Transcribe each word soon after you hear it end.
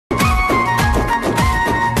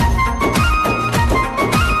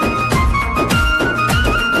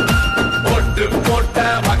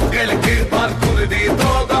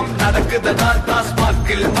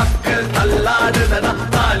நாக்கில் மக்கள் தள்ளாடுதனா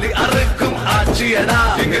தாலி அறுக்கும் ஆட்சியடா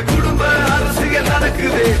எங்க குடும்ப அரசியல்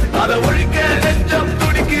நடக்குது அதை ஒழிக்க நெஞ்சம்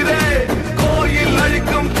துடிக்குதே கோயில்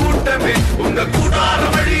அழிக்கும் கூட்டமே உங்க கூடார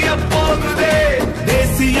வழிய போகுதே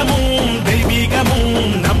தேசியமும் தெய்வீகமும்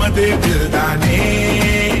நமது தானே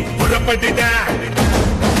புறப்பட்டுட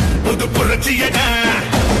புது புரட்சியடா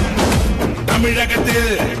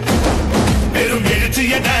தமிழகத்தில் பெரும்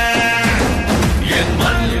எழுச்சியடா என்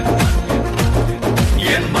மண்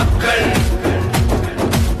என் மக்கள்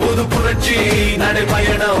புது புரட்சி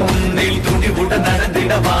நடைபயணம் நீ துணிவுடன்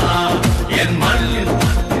நடந்திடவா என் மண்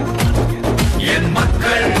என்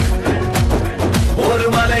மக்கள் ஒரு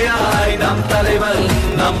மலையாய் நம் தலைவன்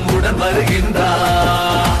நம்முடன்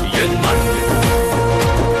வருகின்றார் என் மண்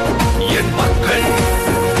என் மக்கள்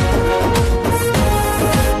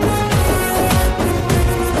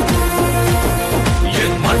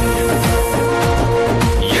என் மண்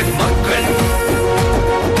என் மக்கள்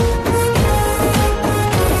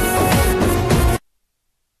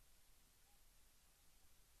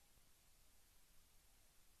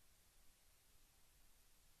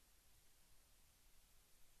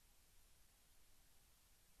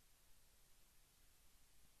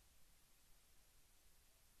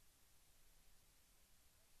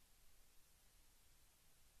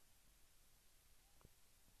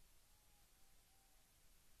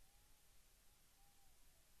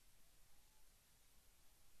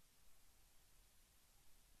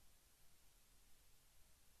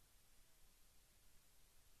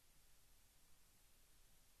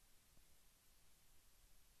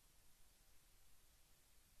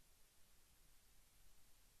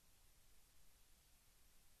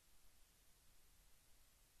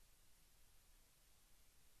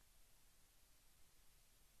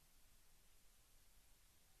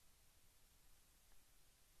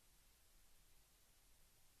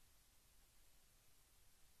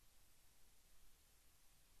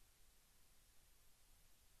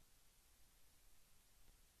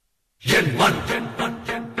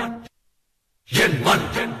என் மண்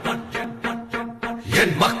என் மண்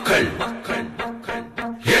என் மக்கள்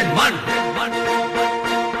என் மண்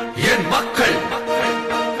என் மக்கள்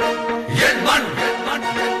என் மண்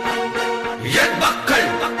என் மக்கள்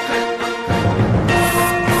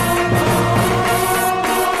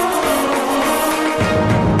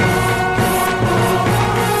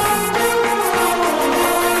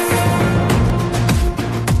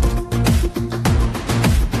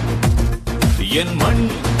என் மண்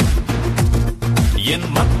என்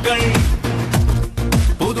மக்கள்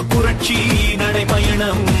புது புரட்சி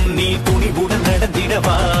நடைபயணம் நீ துணிவுடன்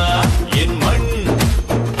நடந்திடவா என் மண்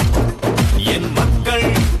என் மக்கள்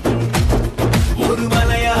ஒரு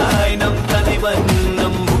மலையாய் நம் தலைவன்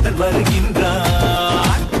நம்முடன்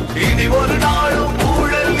வருகின்றார் இனி ஒரு நாளும்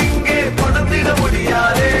ஊழல் இங்கே தொடர்ந்திட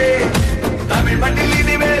முடியாதே தமிழ் மண்ணில்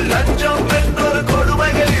இனிமேல் லஞ்சம் பெற்றொரு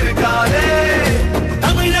கொடுமைகள் இருக்காதே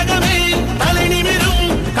தமிழகமே தலை நிமிரும்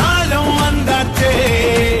காலம் வந்தாச்சே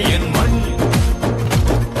என் மண்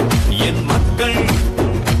என் மக்கள்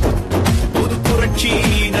புது புரட்சி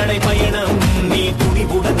நடைபயணம் நீ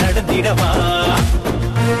துணிவுடன் நடந்திடவா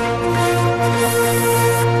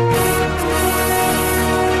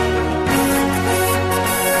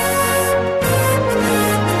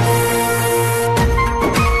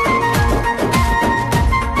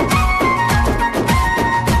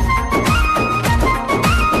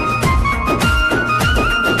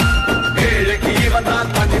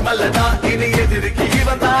மலடா இனி எதிர்க்கு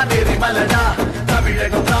இவன் தான் நெறிமலடா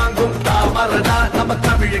தமிழகம் தாங்கும் தாமரடா நம்ம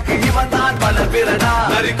தமிழுக்கு இவன் தான் பல பிறடா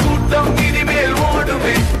நரி கூட்டம் இனிமேல்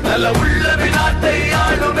ஓடுமே நல்ல உள்ள நாட்டை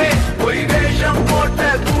ஆளுமே பொய் வேஷம் போட்ட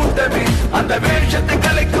கூட்டமே அந்த வேஷத்தை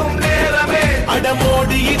கலைக்கும் நேரமே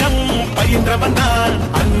அடமோடி இடம் பயின்றவன் தான்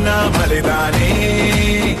அண்ணாமலைதானே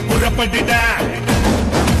புறப்பட்டுட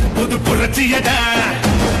புது புரட்சியடா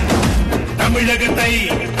தமிழகத்தை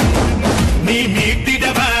நீ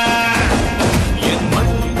மீட்டிடவா என்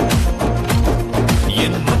மண்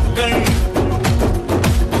என் மக்கள்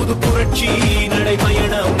புது புரட்சி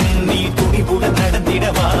நடைபயணம் நீ துணிவுடன்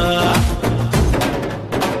நடந்திடவா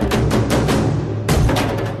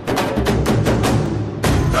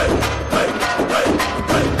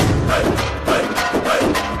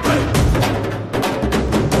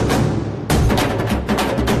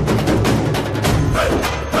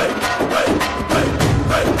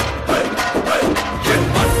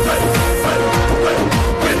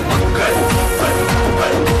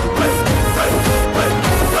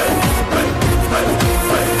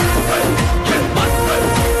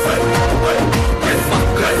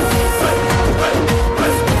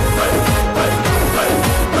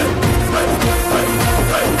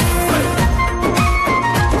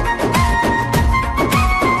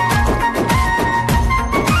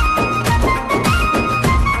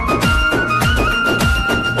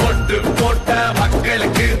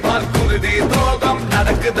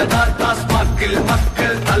டாஸ்மாக்கில்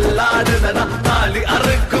மக்கள் தள்ளாடுதனா தாலி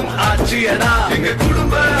அறுக்கும் ஆட்சியடா எங்க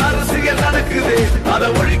குடும்ப அரசியல் நடக்குது அதை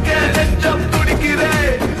ஒழிக்க நெஞ்சம் துடிக்குதே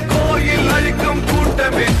கோயில் அழிக்கும்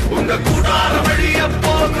கூட்டமே உங்க கூடார வழிய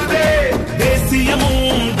போகுதே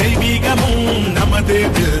தேசியமும் தெய்வீகமும்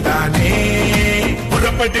நமதுதானே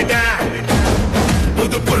புறப்பட்டுட்ட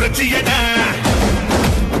புது புரட்சியடா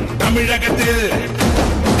தமிழகத்தில்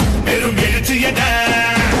பெரும் எழுச்சியடா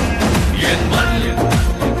என் மண்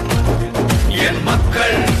என்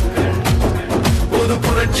மக்கள் புது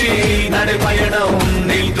புரட்சி நடைபயணம்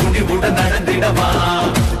நீ துணிவுடன் நடந்திடவா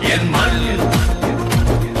என் மண்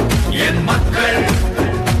என் மக்கள்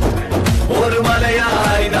ஒரு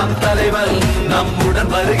மலையாய் நம் தலைவன்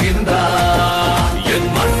நம்முடன் வருகின்றார் என்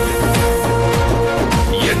மண்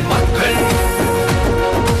என் மக்கள்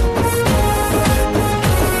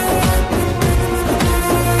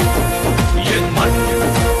என் மண்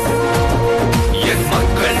என்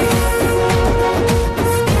மக்கள்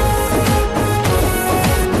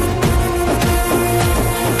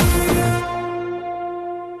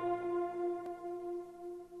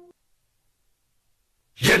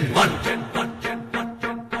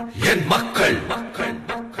என் மண் என்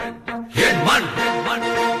மக்கள் என் மண்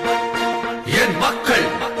என் மக்கள்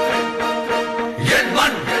என்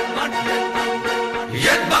மண்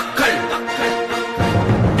என் மக்கள்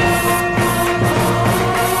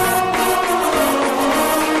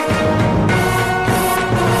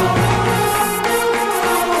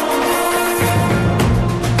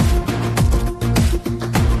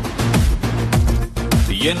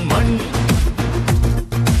என் மண்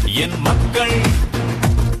என் மக்கள்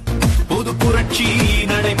புது புரட்சி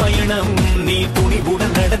நடைபயணம் நீ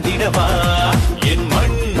துணிவுடன் நடந்திடவா என்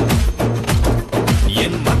மண்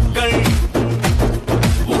என் மக்கள்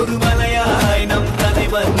ஒரு மலையாய் நம்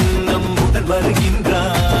தலைவன் நம்முடன்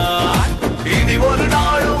வருகின்றார் இனி ஒரு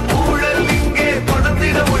நாளும் ஊழல் இங்கே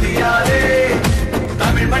தொடர்ந்திட முடியாதே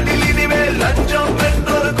தமிழ் மண்ணில் இனிமேல் லஞ்சம்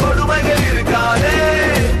என்றொரு கொடுமைகள் இருக்காதே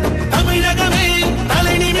தமிழகமே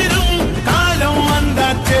தலை நிமிரும் காலம்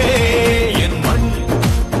வந்தாச்சே என் மண்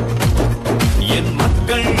என்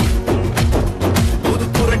மக்கள் புது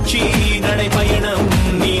புரட்சி நடைபயணம்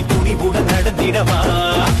நீ துணிவுடன் நடந்திடவா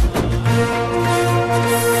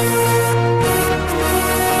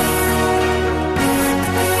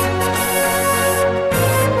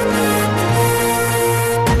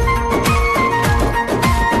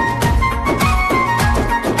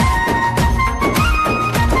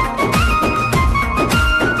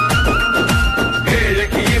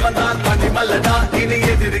மலடா இனி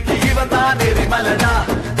எதிர்க்கு இவன் தான் எரிமலடா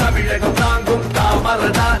தமிழகம் தாங்கும்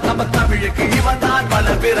தாமரடா நம்ம தமிழுக்கு இவன் தான்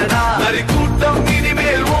மலபிரடா நரி கூட்டம்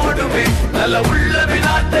இனிமேல் ஓடுமே நல்ல உள்ள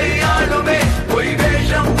நாட்டை ஆளுமே பொய்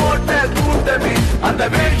வேஷம் போட்ட கூட்டமே அந்த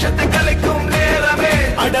வேஷத்தை கலைக்கும் நேரமே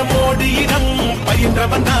அடமோடி இடம்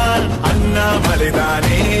பயின்றவன் தான்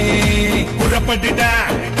அண்ணாமலைதானே புறப்பட்டுட்ட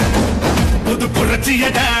புது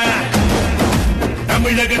புரட்சியடா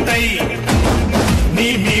தமிழகத்தை நீ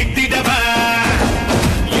மீட்டிடவா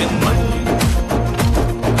என் மண்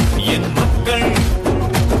என் மக்கள்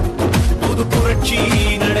புது புரட்சி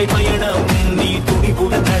நடைபயணம் நீ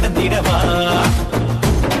துணிவுடன் நடந்திடவா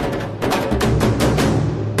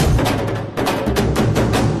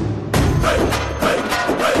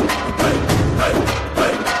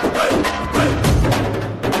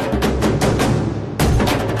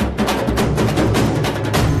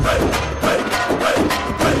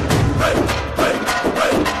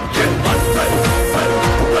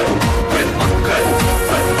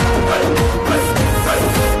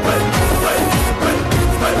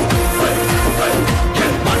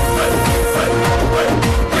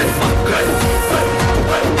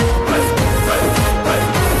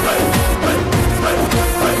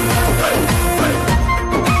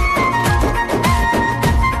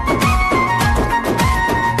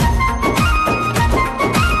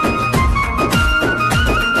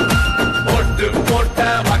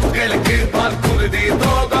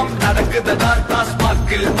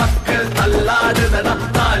மக்கள் தள்ளாடுதனா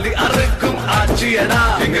தாலி அறுக்கும் ஆட்சியடா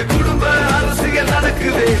எங்க குடும்ப அரசியல்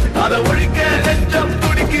நடக்குது அதை ஒழிக்க நெஞ்சம்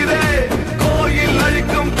துடிக்குதே கோயில்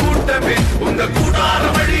அழிக்கும் கூட்டமே உங்க கூடார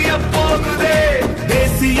வழிய போகுதே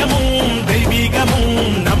தேசியமும் தெய்வீகமும்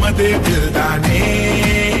நமதுதானே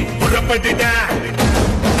புறப்பட்டுட்ட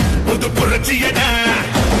புது புரட்சியடா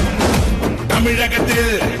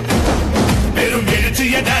தமிழகத்தில் பெரும்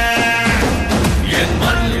எழுச்சியடா என்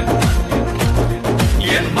மண்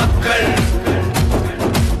என் மக்கள்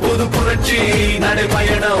புது புரட்சி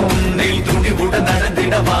நடைபயணம் நீ துணிவுடன்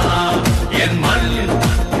நடந்திடவா என் மண்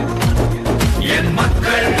என்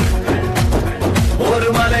மக்கள் ஒரு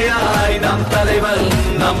மலையாய் நம் தலைவன்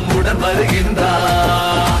நம்முடன் மன்னன்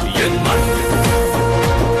வருகின்றார். என் மண்,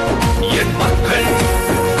 என் மக்கள்,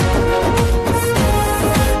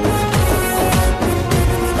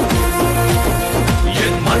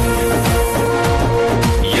 என் மண்,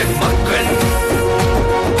 என் மக்கள்.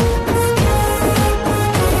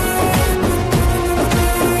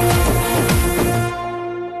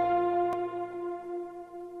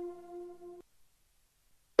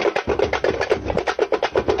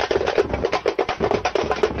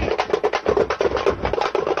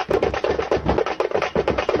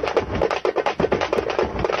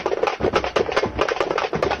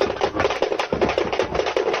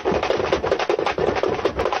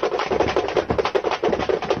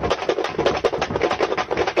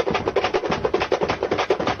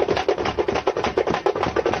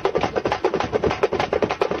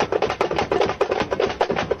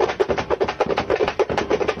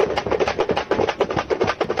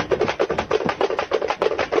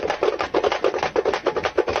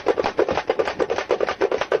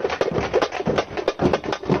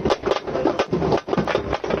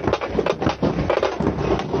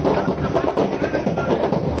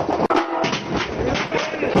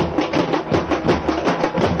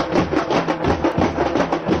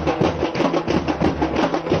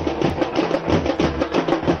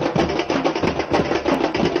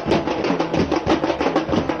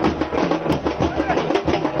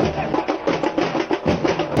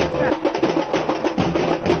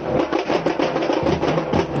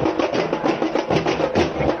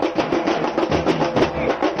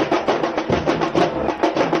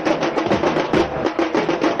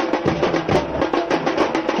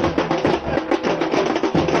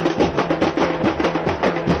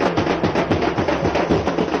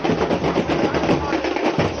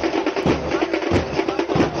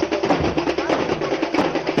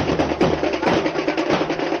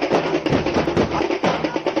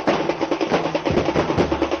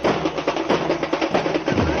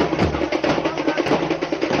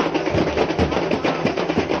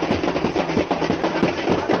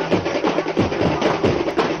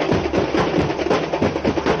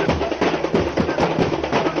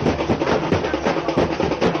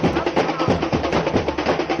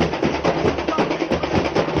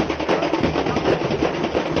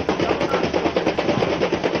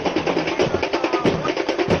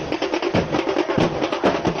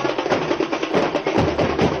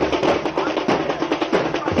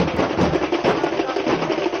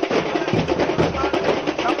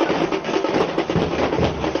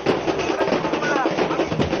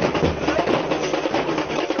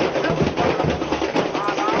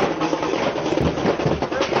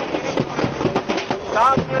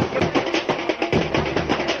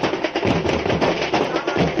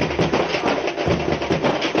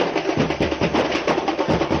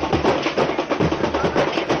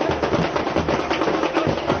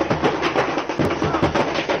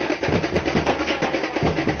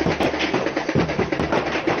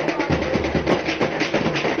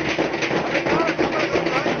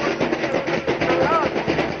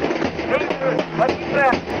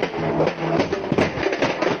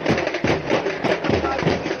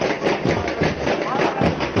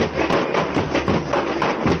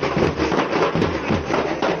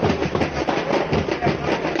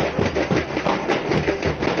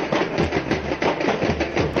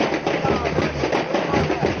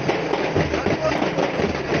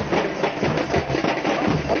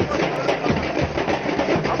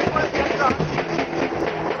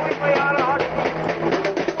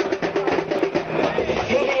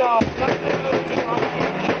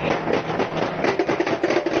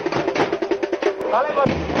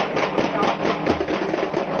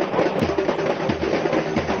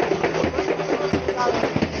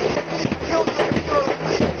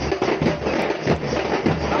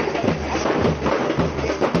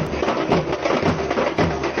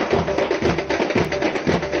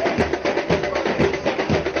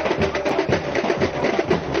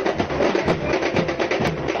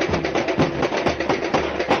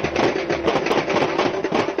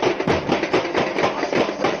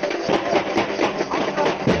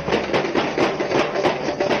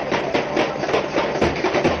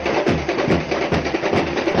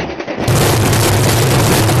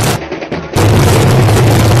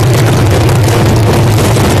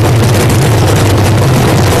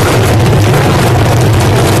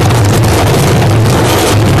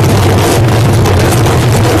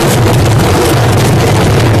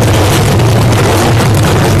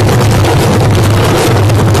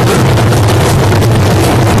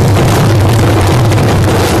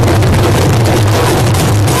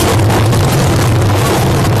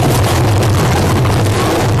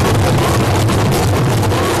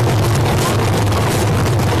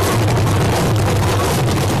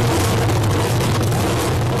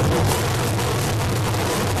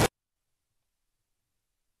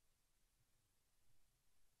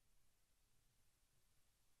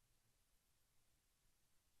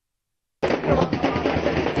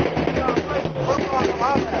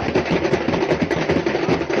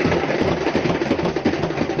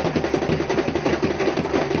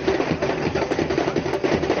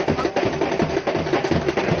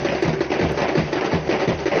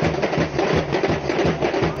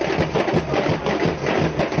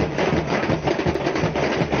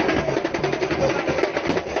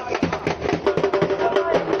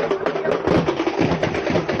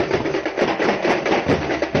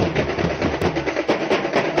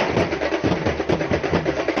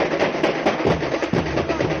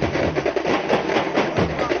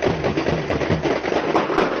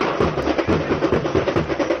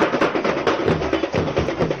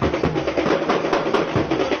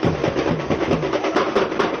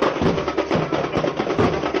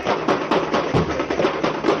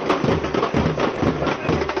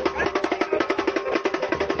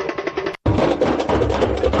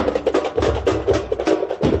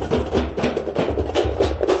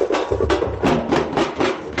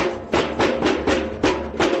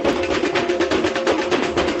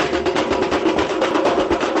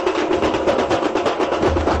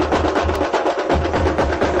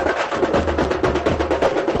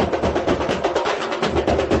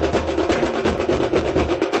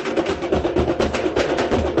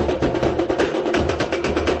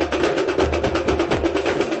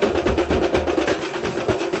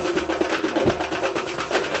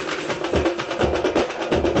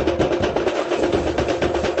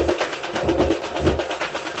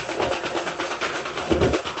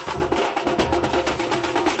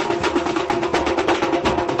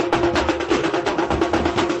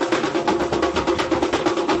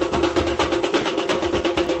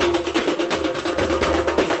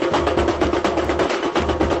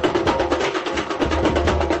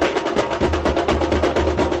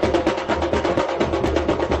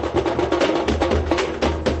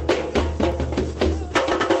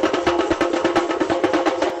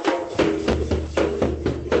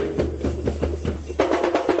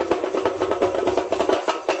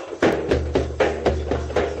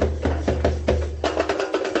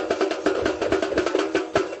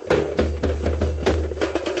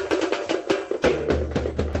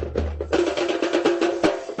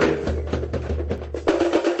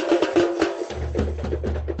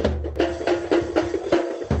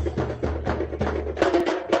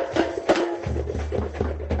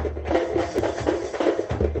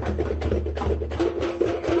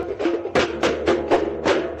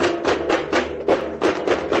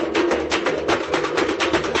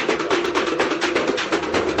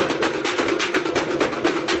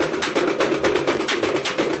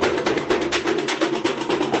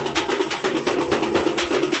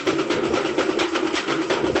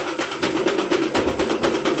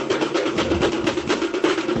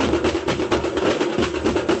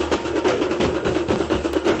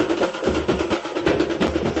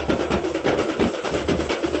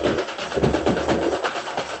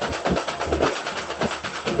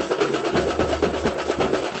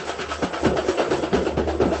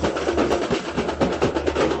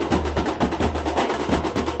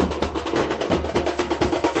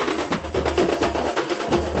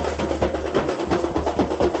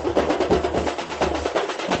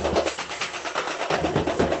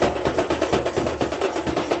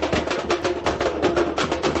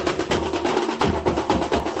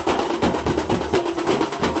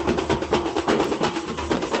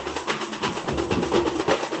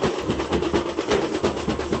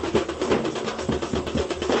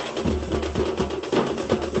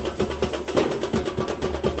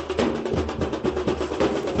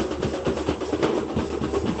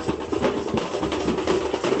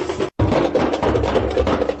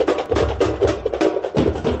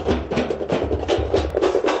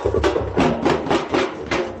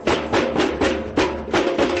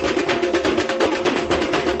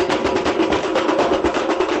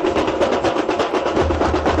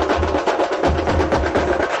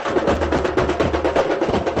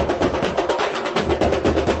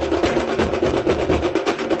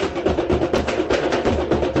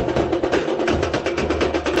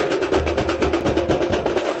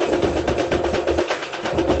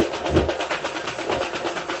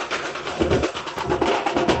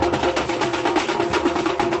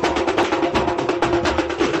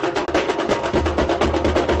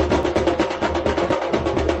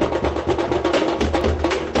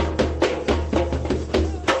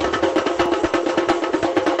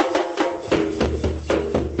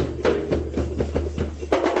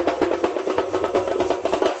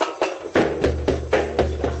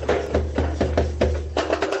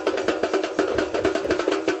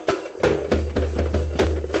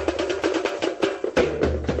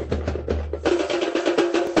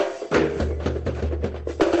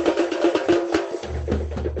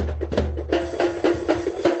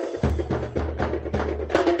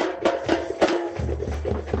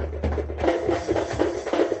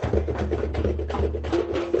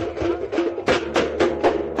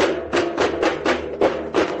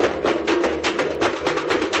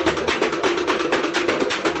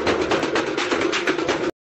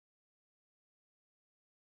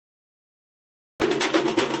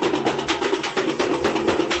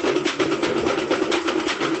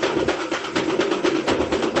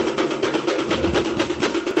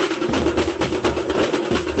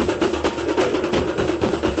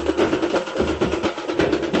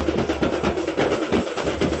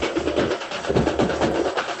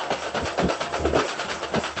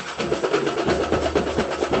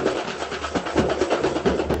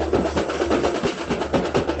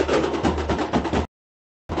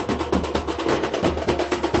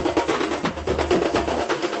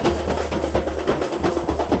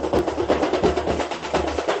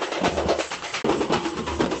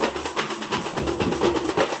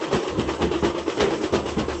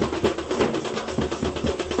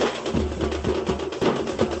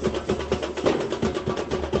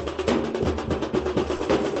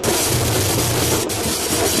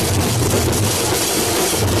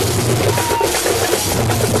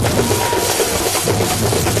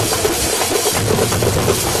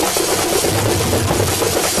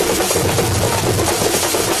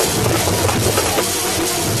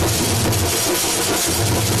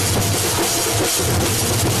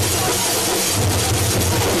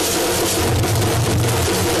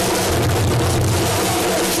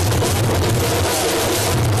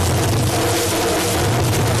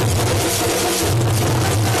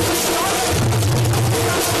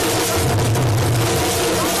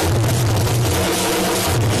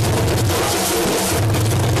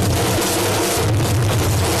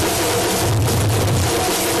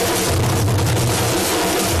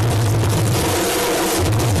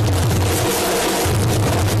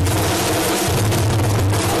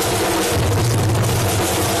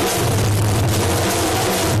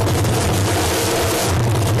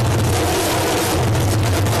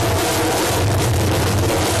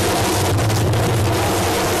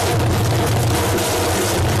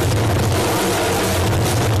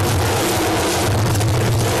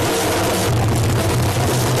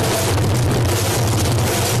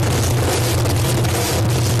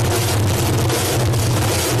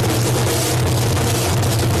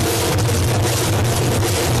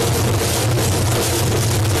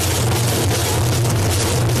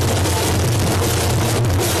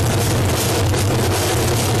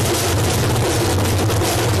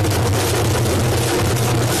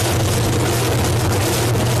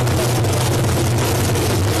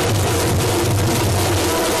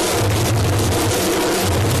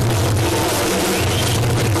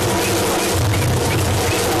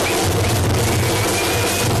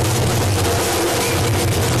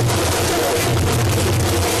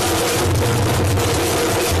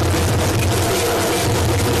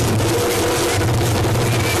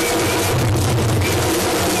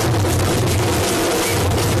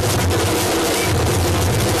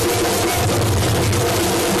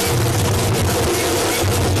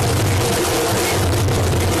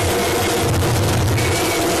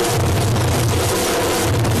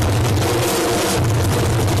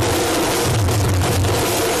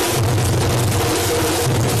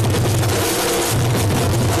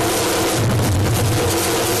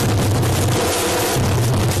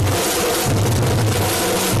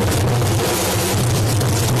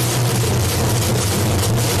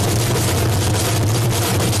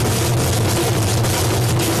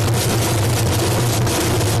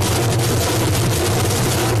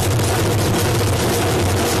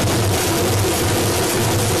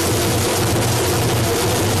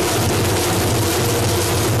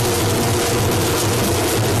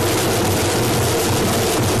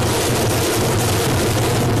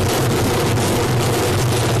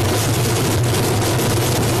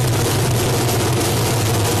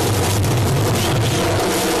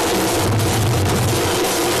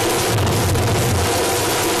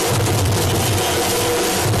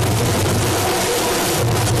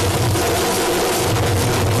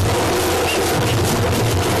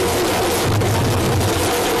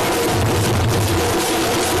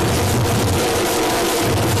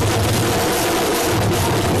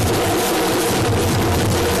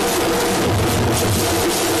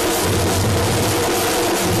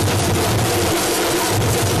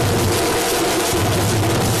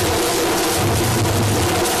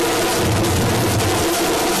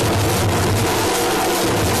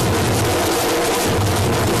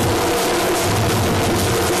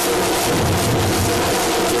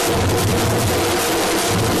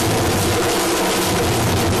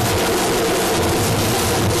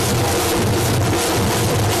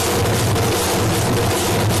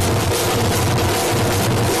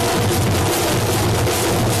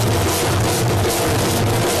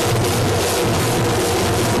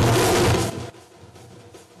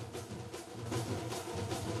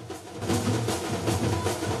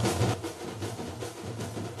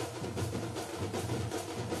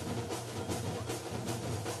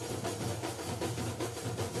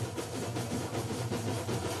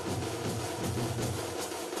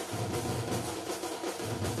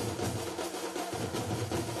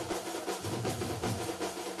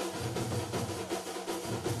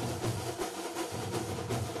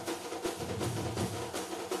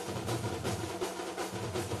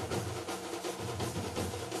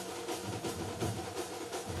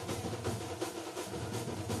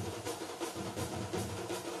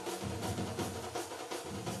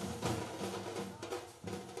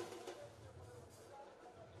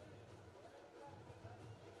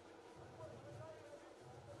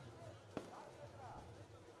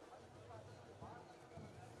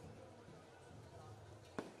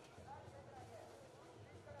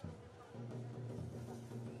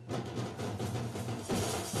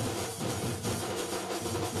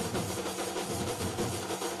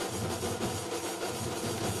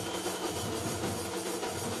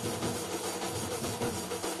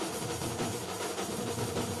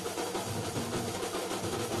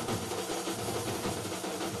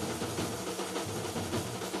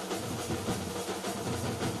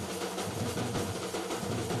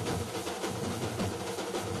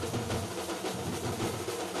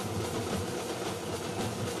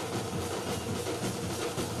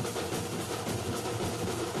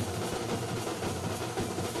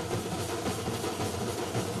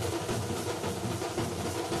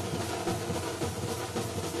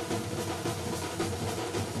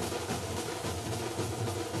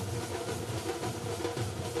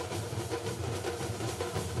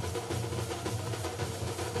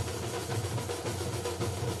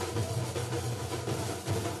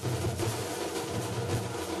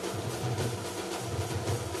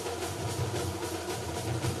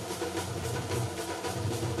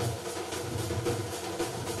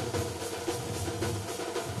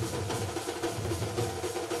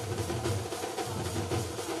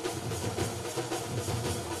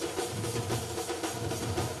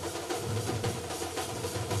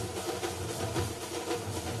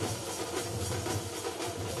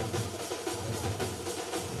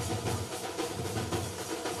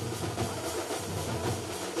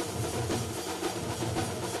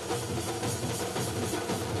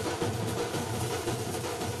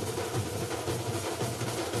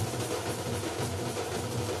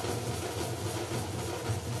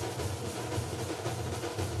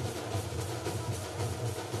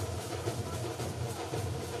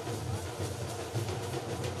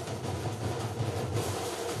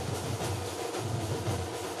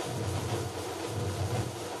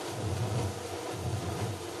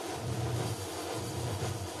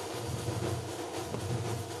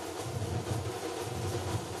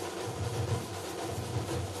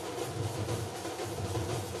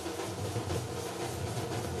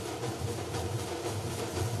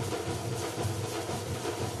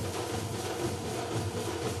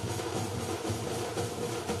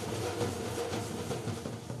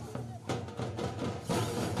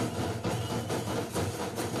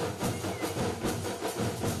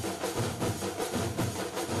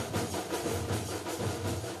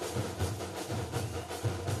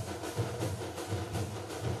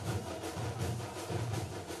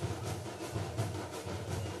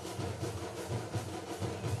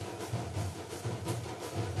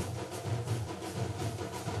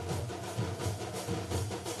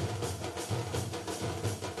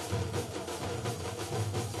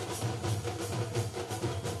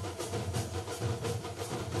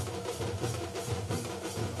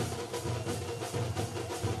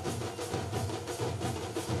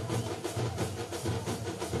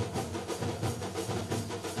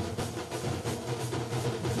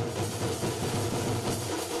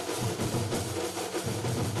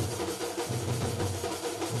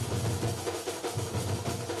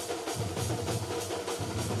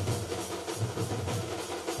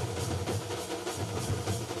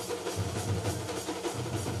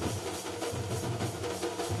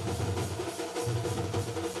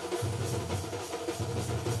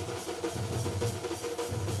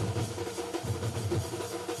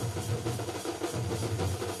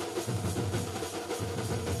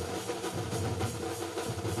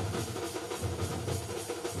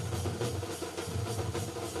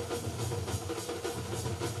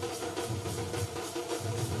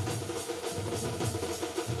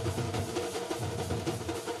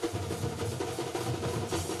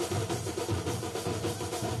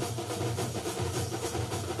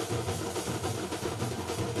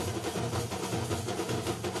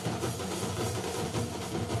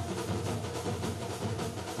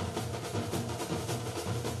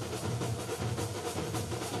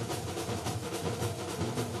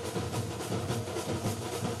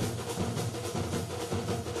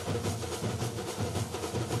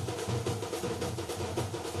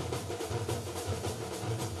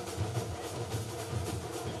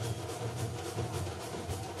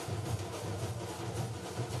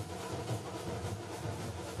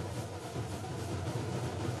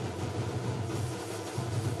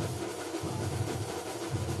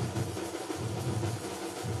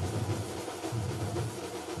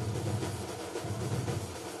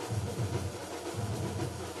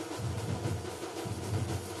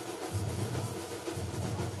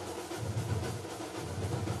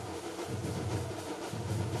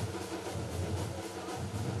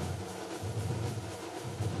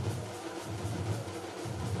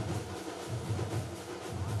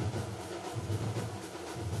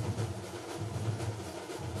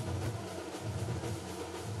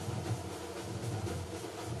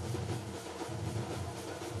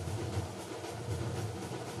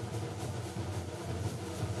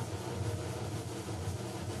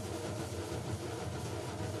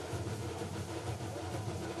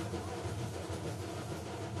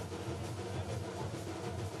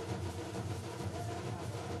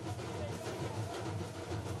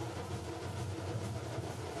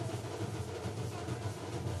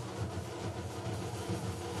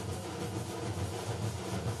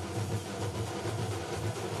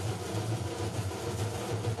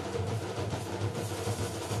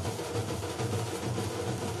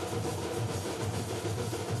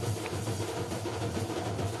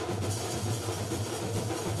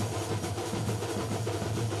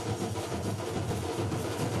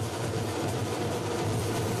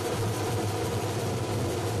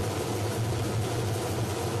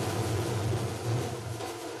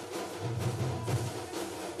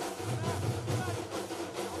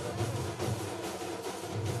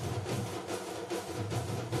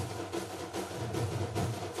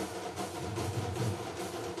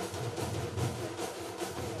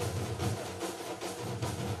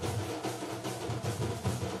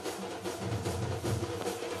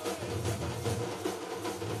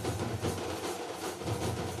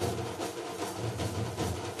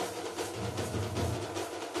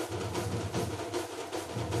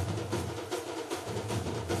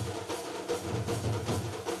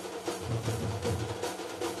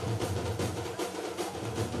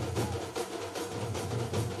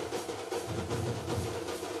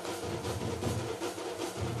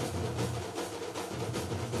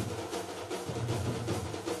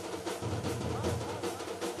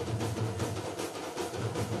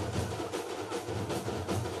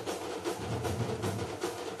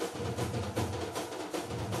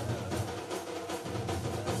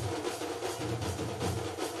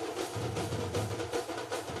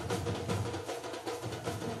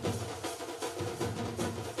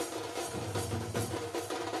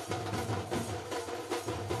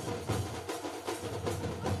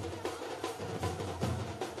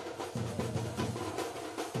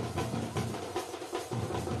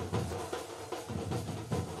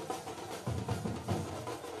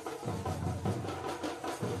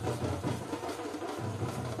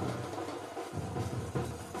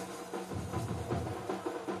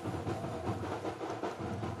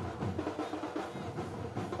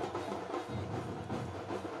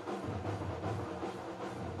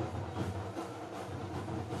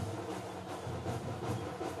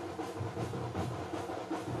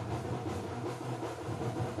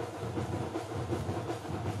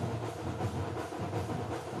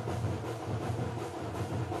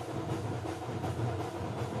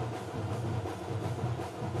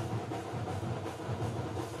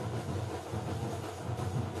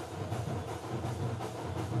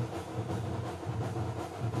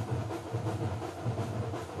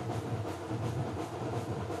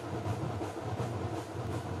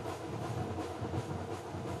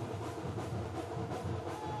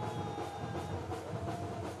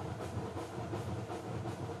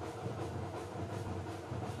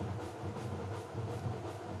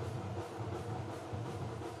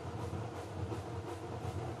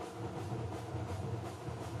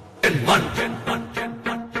 மண்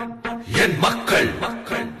என் மக்கள்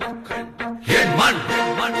என் மண்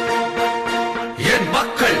என்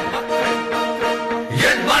மக்கள்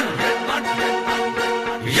என் மண்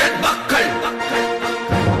என் மக்கள்.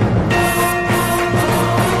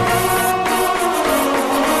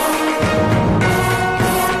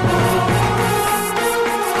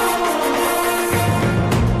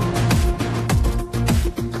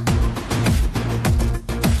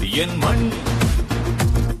 என் மண்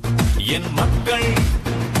என் மக்கள்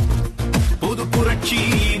புது புரட்சி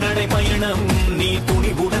நடைபயணம் நீ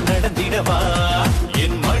துணிவுடன் நடந்திடவா.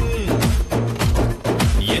 என் மண்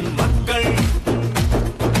என் மக்கள்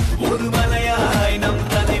ஒரு மலையாய் நம்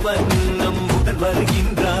தலைவன் நம் உடன்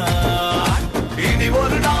வருகின்றார். இனி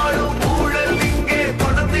ஒரு நாளும் ஊழல் இங்கே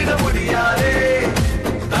தொடர்ந்திட முடியாதே.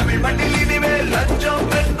 தமிழ் மண்ணில் இனிமேல்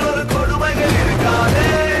லஞ்சம் என்றொரு கொடுமைகள் இருக்காதே.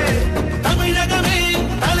 தமிழகமே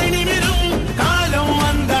தலை நிமிரும் காலம்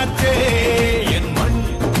வந்தாச்சே. என் மண்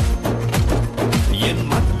என்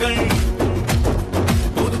மக்கள்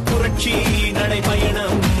புது புரட்சி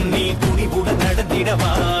நடைபயணம் நீ துணிவுடன்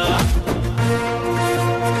நடந்திடவா.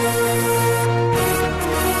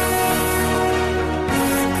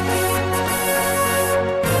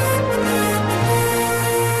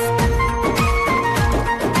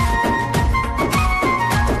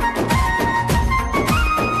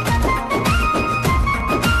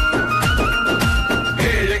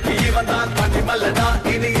 மல்லடா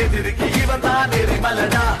இனி எதிர்க்கு இவன் தான்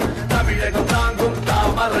எரிமலடா. தமிழகம் தாங்கும்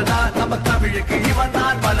தாமரடா நம்ம தமிழுக்கு இவன்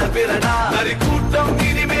தான் பல பிறடா. நரி கூட்டம்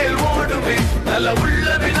இனிமேல் ஓடுமே நல்ல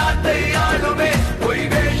உள்ளவே நாட்டை ஆளுமே. பொய்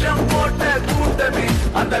வேஷம் போட்ட கூட்டமே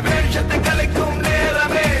அந்த வேஷத்தை கலைக்கும்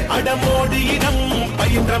நேரமே. அடமோடு இடம்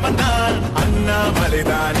பயின்றவன் தான்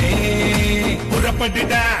அண்ணாமலைதானே.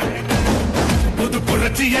 புறப்பட்டுட புது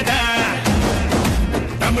புரட்சியடா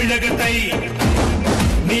தமிழகத்தை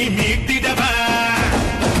நீ மீட்டிடவா.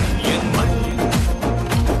 என் மண்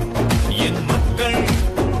என் மக்கள்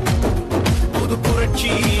புது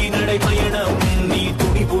புரட்சி நடைபயணம் நீ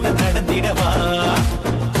துணிவுடன் நடந்திடவா.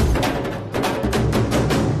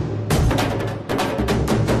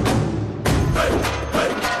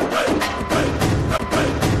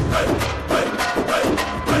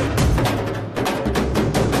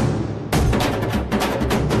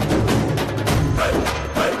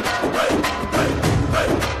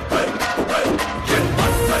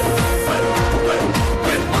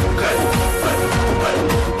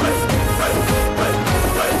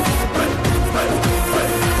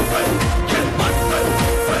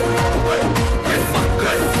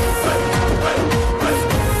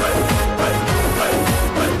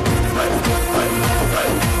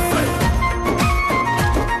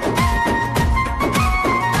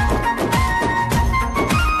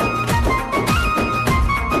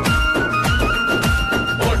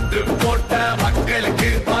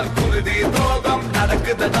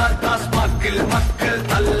 மக்கள்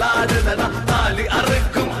தள்ளாடுதடா தாலி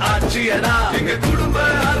அறுக்கும் ஆட்சியடா. எங்க குடும்ப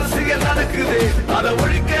அரசியல் நடக்குது அதை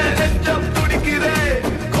ஒழிக்க நெஞ்சம் துடிக்குதே.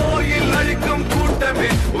 கோயில் அழிக்கும் கூட்டமே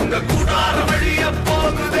உங்க கூடார வழிய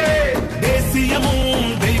போகுதே. தேசியமும்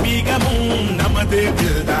தெய்வீகமும் நமது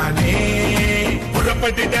தானே.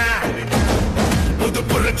 புறப்பட்டுட புது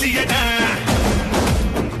புரட்சியடா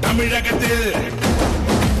தமிழகத்தில்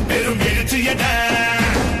பெரும் எழுச்சியடா.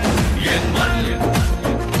 என் மண்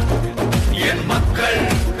என் மக்கள்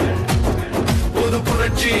புது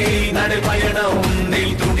புரட்சி நடைபயணம் நீ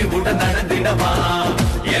துணிவுடன் நடந்திடவா.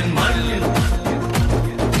 என் மண்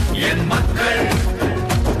என் மக்கள்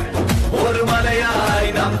ஒரு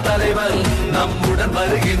மலையாய் நம் தலைவன் நம்முடன்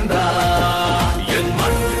வருகின்றார். என்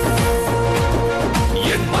மண்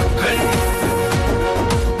என் மக்கள்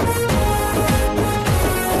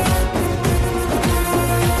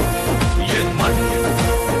என் மண்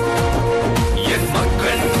என்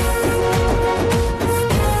மக்கள்.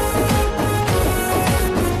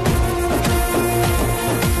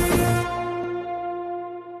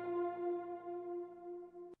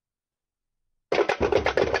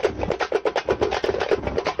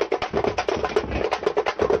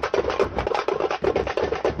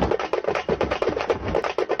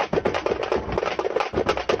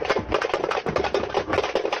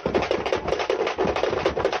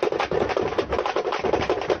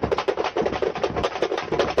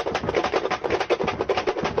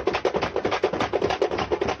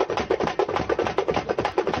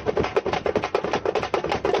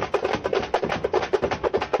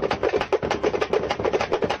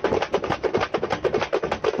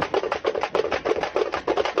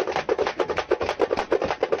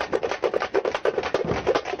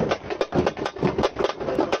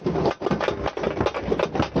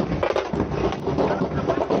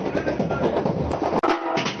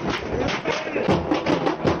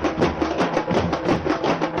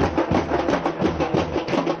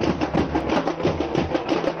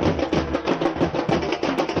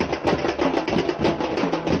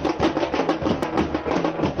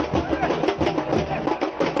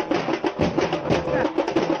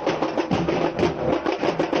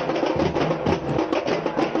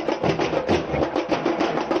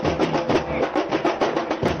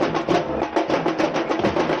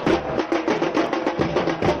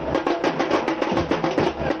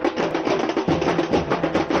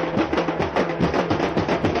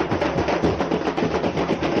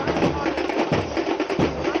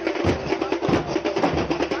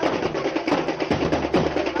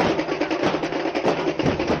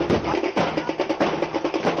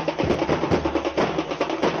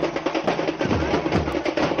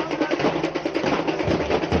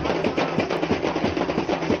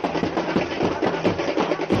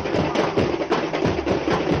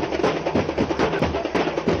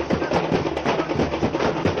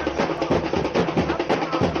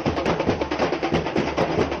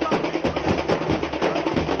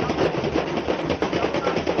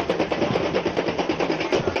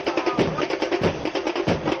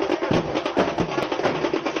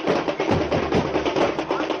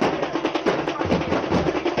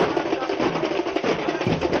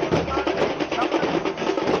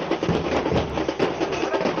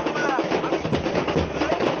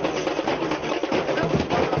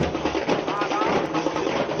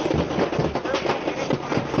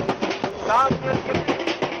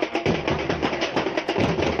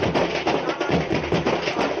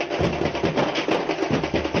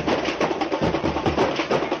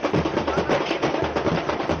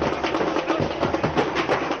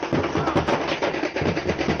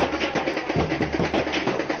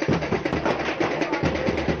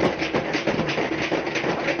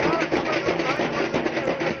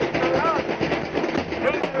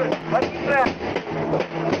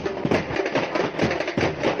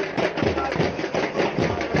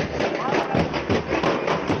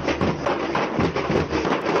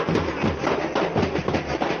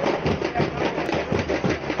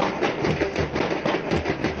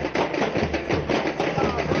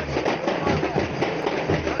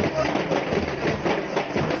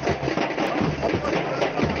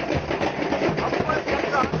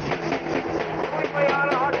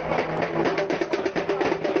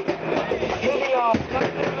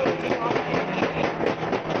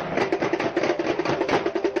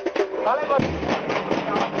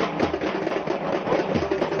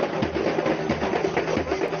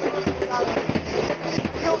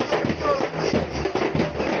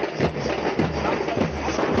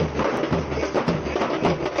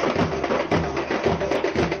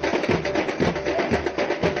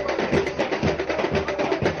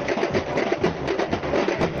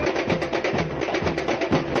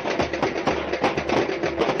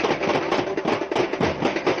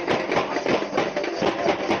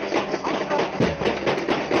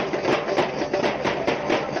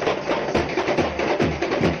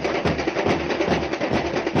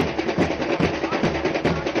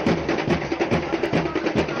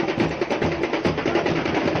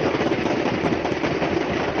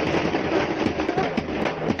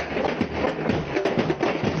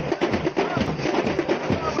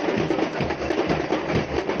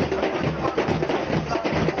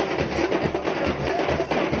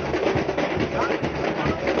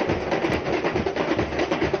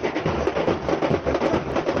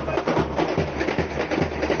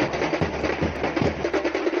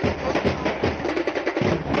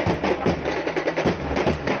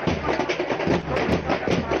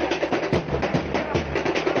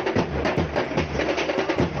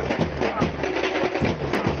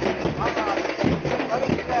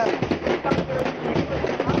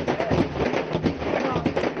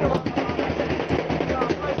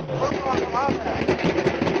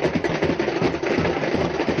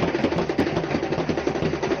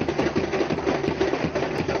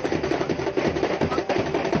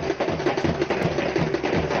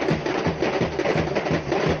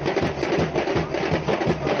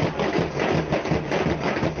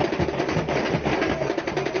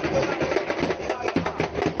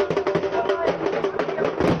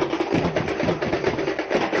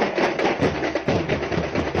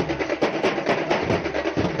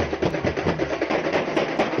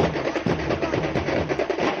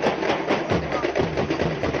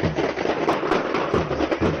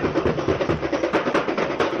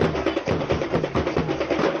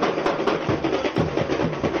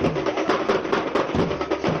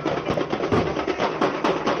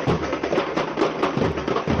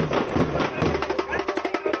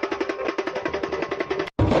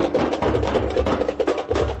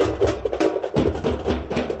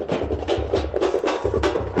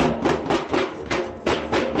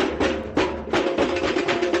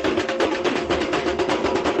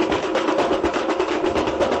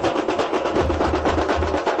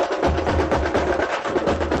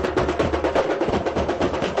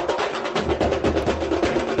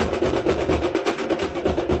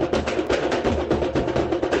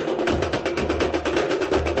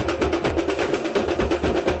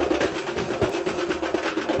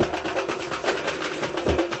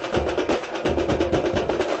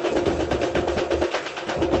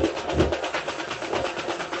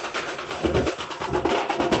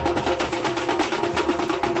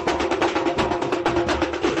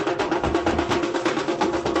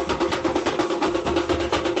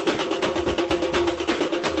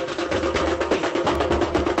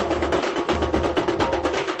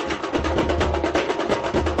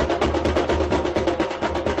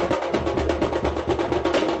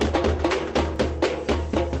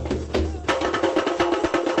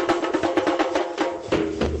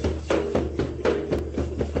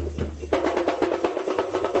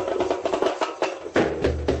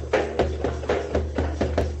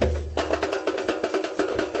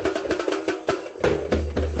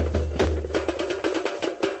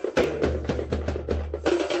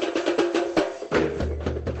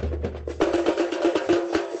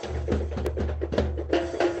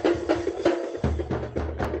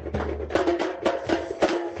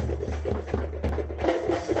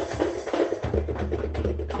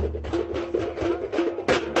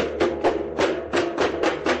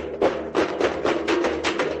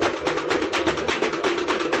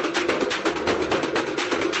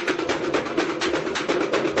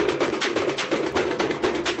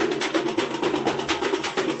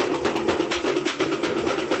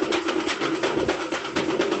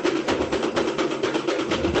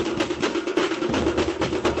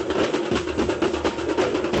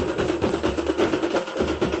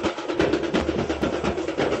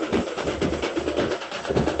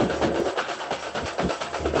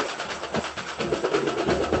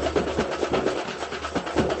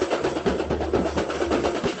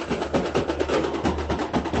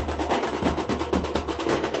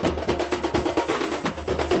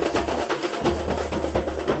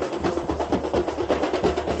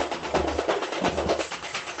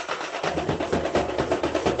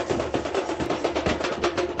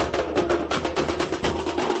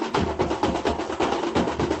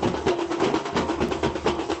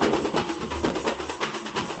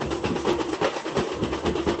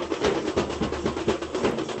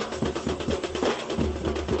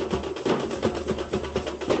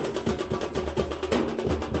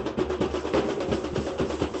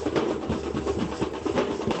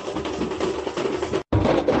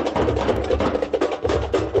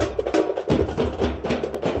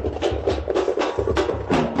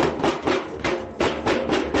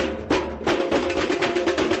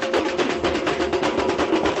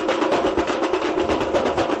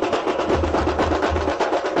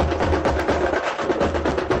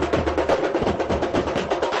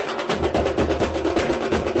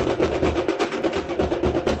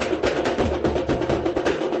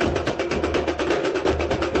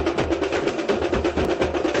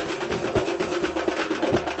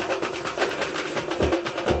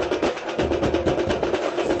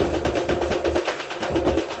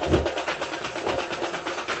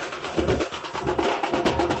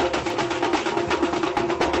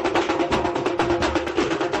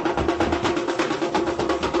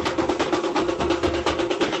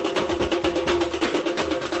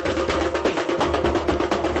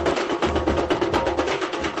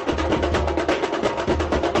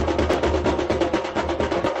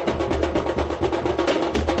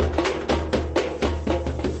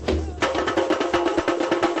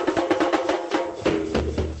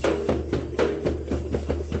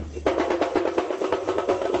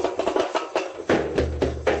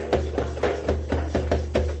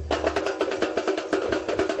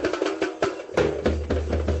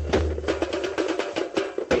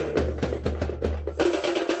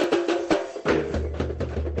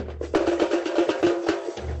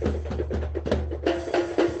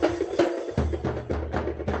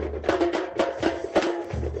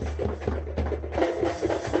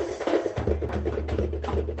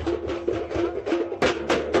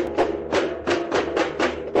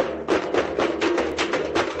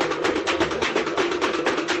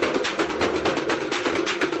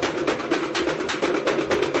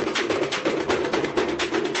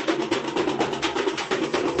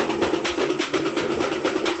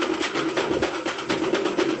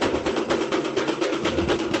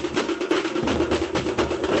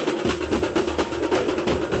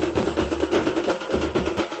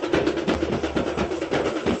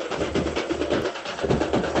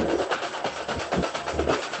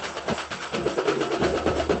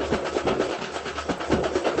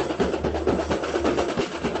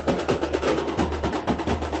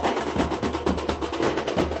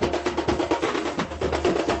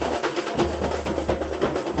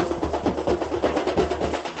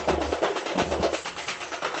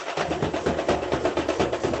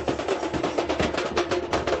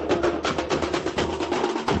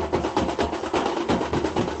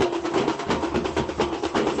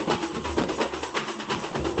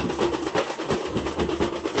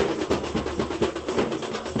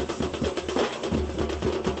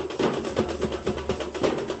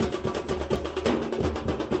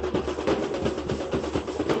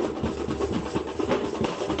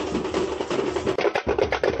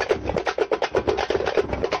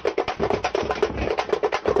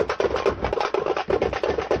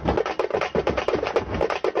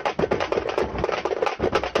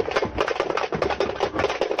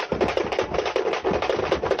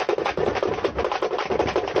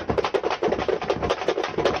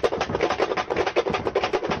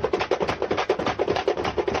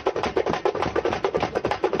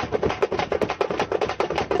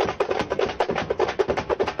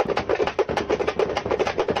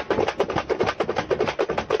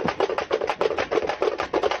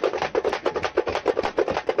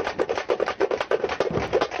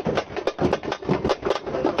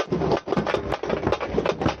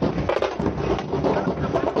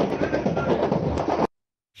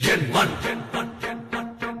 என் மண்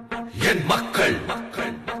என் மக்கள்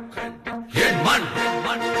என் மண்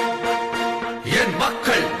என்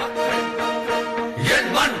மக்கள்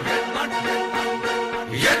என் மண்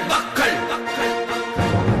என் மக்கள்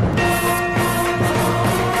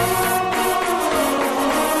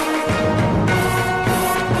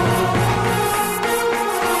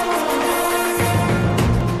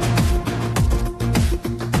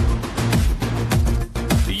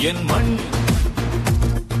என் மண்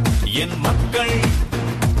என் மக்கள்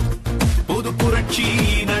புது புரட்சி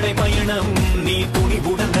நடைபயணம் நீ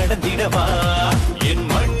துணிவுடன் நடந்திடவா என்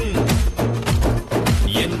மண்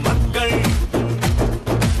என் மக்கள்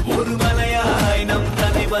ஒரு மலையாய் நம்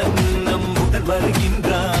தலைவன் நம்முடன்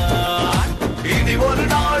வருகின்றார் இனி ஒரு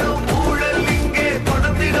நாளும் ஊழல் இங்கே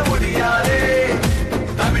தொடர்ந்திட முடியாதே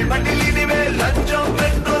தமிழ் மண்ணில் இனிமேல் லஞ்சம்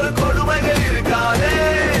என்றொரு கொடுமைகள் இருக்காதே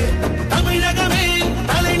தமிழகமே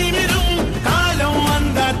தலை நிமிரும் காலம்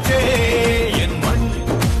வந்தாச்சே என் மண்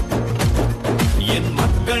என்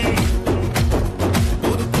மக்கள்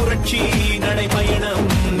புது புரட்சி நடைபயணம்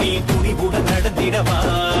நீ துணிவுடன் நடந்திடவா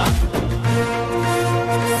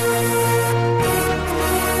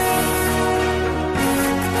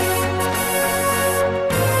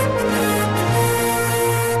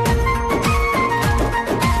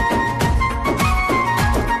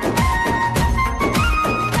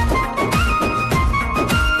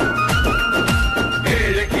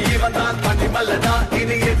மலடா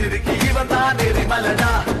இனி எதிர்க்கு இவன் தான் எரிமலடா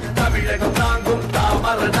தமிழகம் தாங்கும்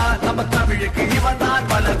தாமரடா நம்ம தமிழுக்கு இவன் தான்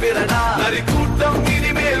பல பிறடா நரி கூட்டம்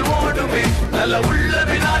இனிமேல் ஓடுமே நல்ல உள்ள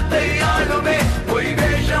நாட்டை ஆளுமே பொய்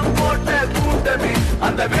வேஷம் போட்ட கூட்டமே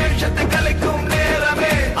அந்த வேஷத்தை கலைக்கும்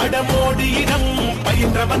நேரமே அடமோடியிடம்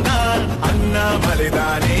பயின்றவன் தான்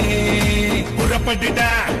அண்ணாமலைதானே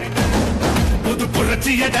புறப்பட்டுடா புது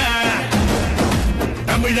புரட்சியடா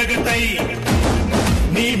தமிழகத்தை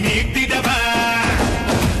நீ மீட்டிடவா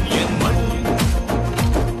என் மண்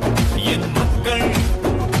என் மக்கள்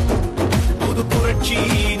புது புரட்சி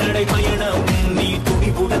நடைபயணம் நீ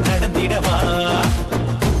துணிவுடன் நடந்திடவா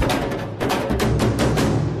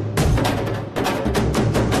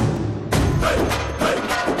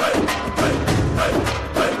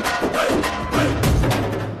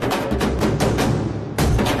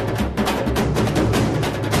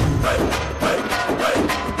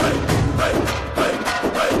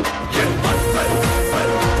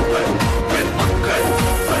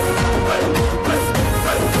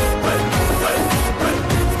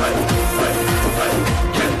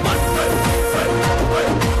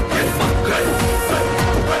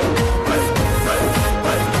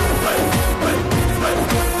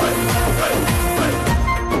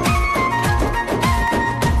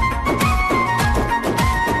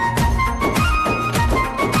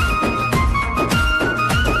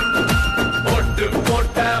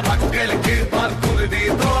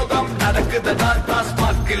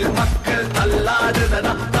மக்கள்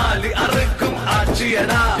தள்ளாடுதடா தாலி அறுக்கும்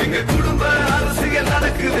ஆட்சியடா எங்க குடும்ப அரசியல்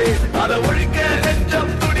நடக்குது அதை ஒழிக்க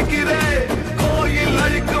நெஞ்சம் துடிக்குதே கோயில்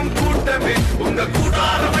அழிக்கும் கூட்டமே உங்க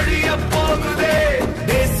கூடார வழிய போகுதே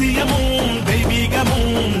தேசியமும்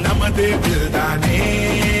தெய்வீகமும் நமது தானே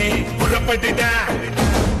புறப்பட்டுடா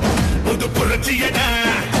புது புரட்சியடா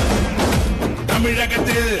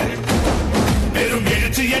தமிழகத்தில் பெரும்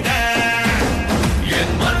எழுச்சியடா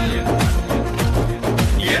என் மண்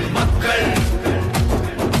என் மக்கள்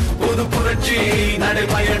புது புரட்சி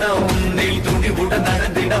நடைபயணம் நீ துணிவுடன்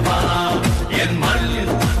நடந்திடவா என் மண்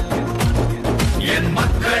என்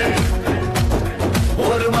மக்கள்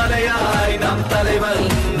ஒரு மலையாய் நம் தலைவன்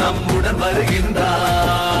நம்முடன்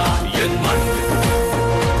வருகின்றார் என் மண்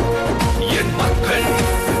என் மக்கள்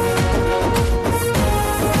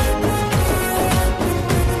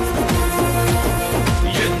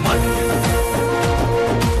என் மண்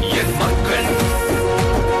என் மக்கள்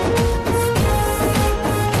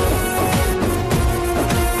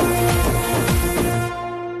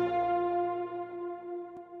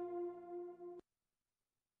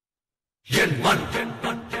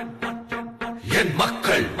என் மண்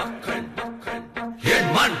என் மக்கள் என்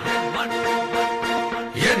மண்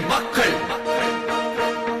என் மக்கள்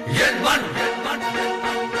என் மண்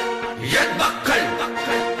என் மக்கள்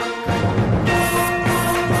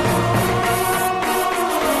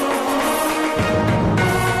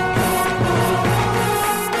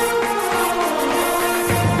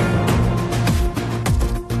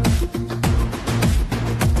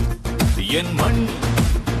என் மண்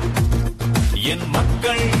என்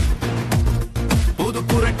மக்கள் புது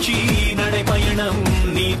புரட்சி நடைபயணம்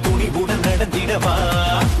நீ துணிவுடன் நடந்திடவா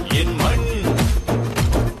என் மண்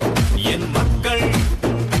என் மக்கள்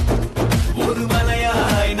ஒரு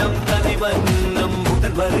மலையாய் நம் தலைவன்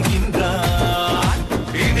நம்முடன் வருகின்ற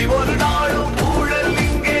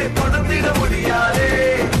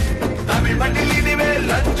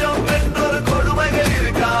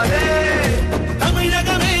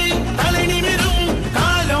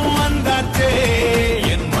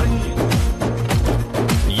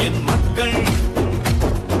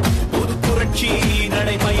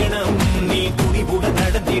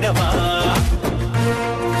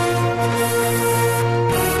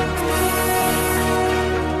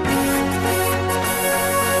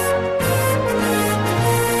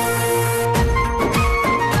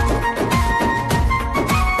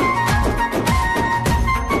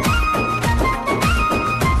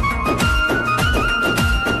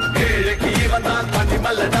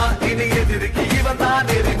மன்னனா இனி எதிரிக்கு இவன் தான்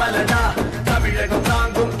எரிமலனா தமிழகம்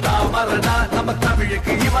தாங்கும் தாமரனா நம்ம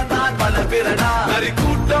தமிழுக்கு இவன் தான் பலபிரனா நரி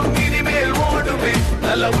கூட்டம் இனிமேல் ஓடுமே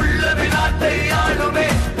நல்ல உள்ளமே நாட்டை ஆளுமே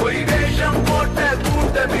பொய் வேஷம் போட்ட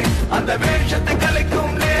கூட்டமே அந்த வேஷத்தை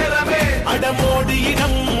கலைக்கும் நேரமே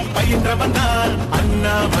அடமோடியிடம் பயின்றவன் தான்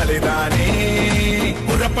அண்ணாமலைதானே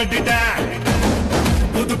புறப்பட்டுட்ட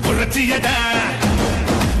புது புரட்சியடா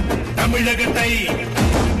தமிழகத்தை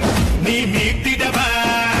நீ மீட்டிடவா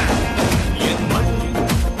என் மண்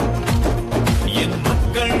என்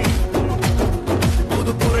மக்கள்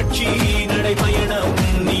புது புரட்சி நடைபயணம்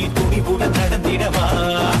நீ துணிவுடன் நடந்திடவா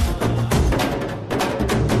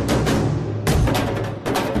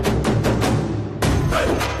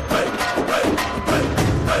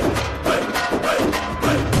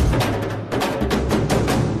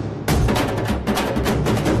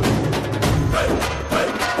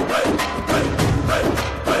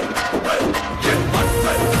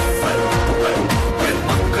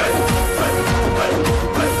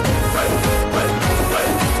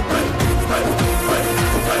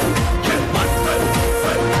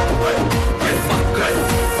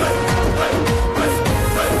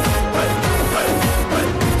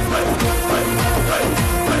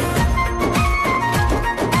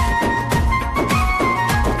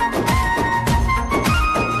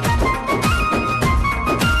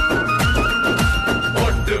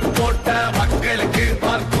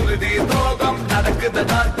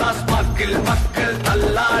மக்கள்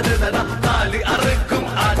தள்ளாடுதடா தாலி அறுக்கும்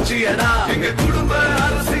ஆட்சியடா எங்க குடும்ப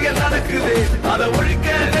அரசியல் நடக்குது அதை ஒழிக்க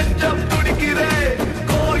நெஞ்சம் துடிக்குதே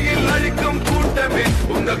கோயில் அழிக்கும் கூட்டமே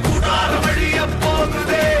உங்க கூடார வழிய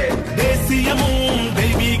போகுதே தேசியமும்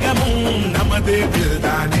தெய்வீகமும் நமது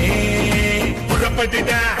தானே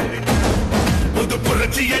புறப்பட்டுட்ட புது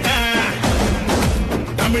புரட்சியடா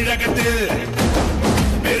தமிழகத்தில்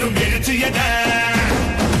பெரும் எழுச்சியடா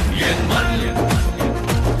என் மண்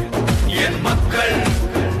என் மக்கள்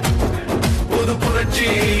புது புரட்சி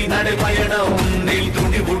நடைபயணம் நீ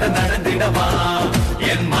துணிவுடன் நடந்திடவா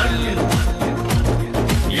என் மண்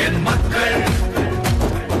என் மக்கள்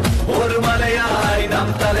ஒரு மலையாய்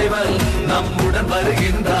நம் தலைவன் நம்முடன்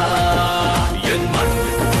வருகின்றார் என் மண்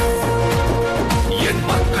என்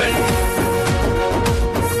மக்கள்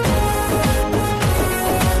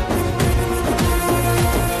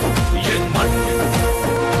என் மண்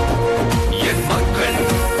என் மக்கள்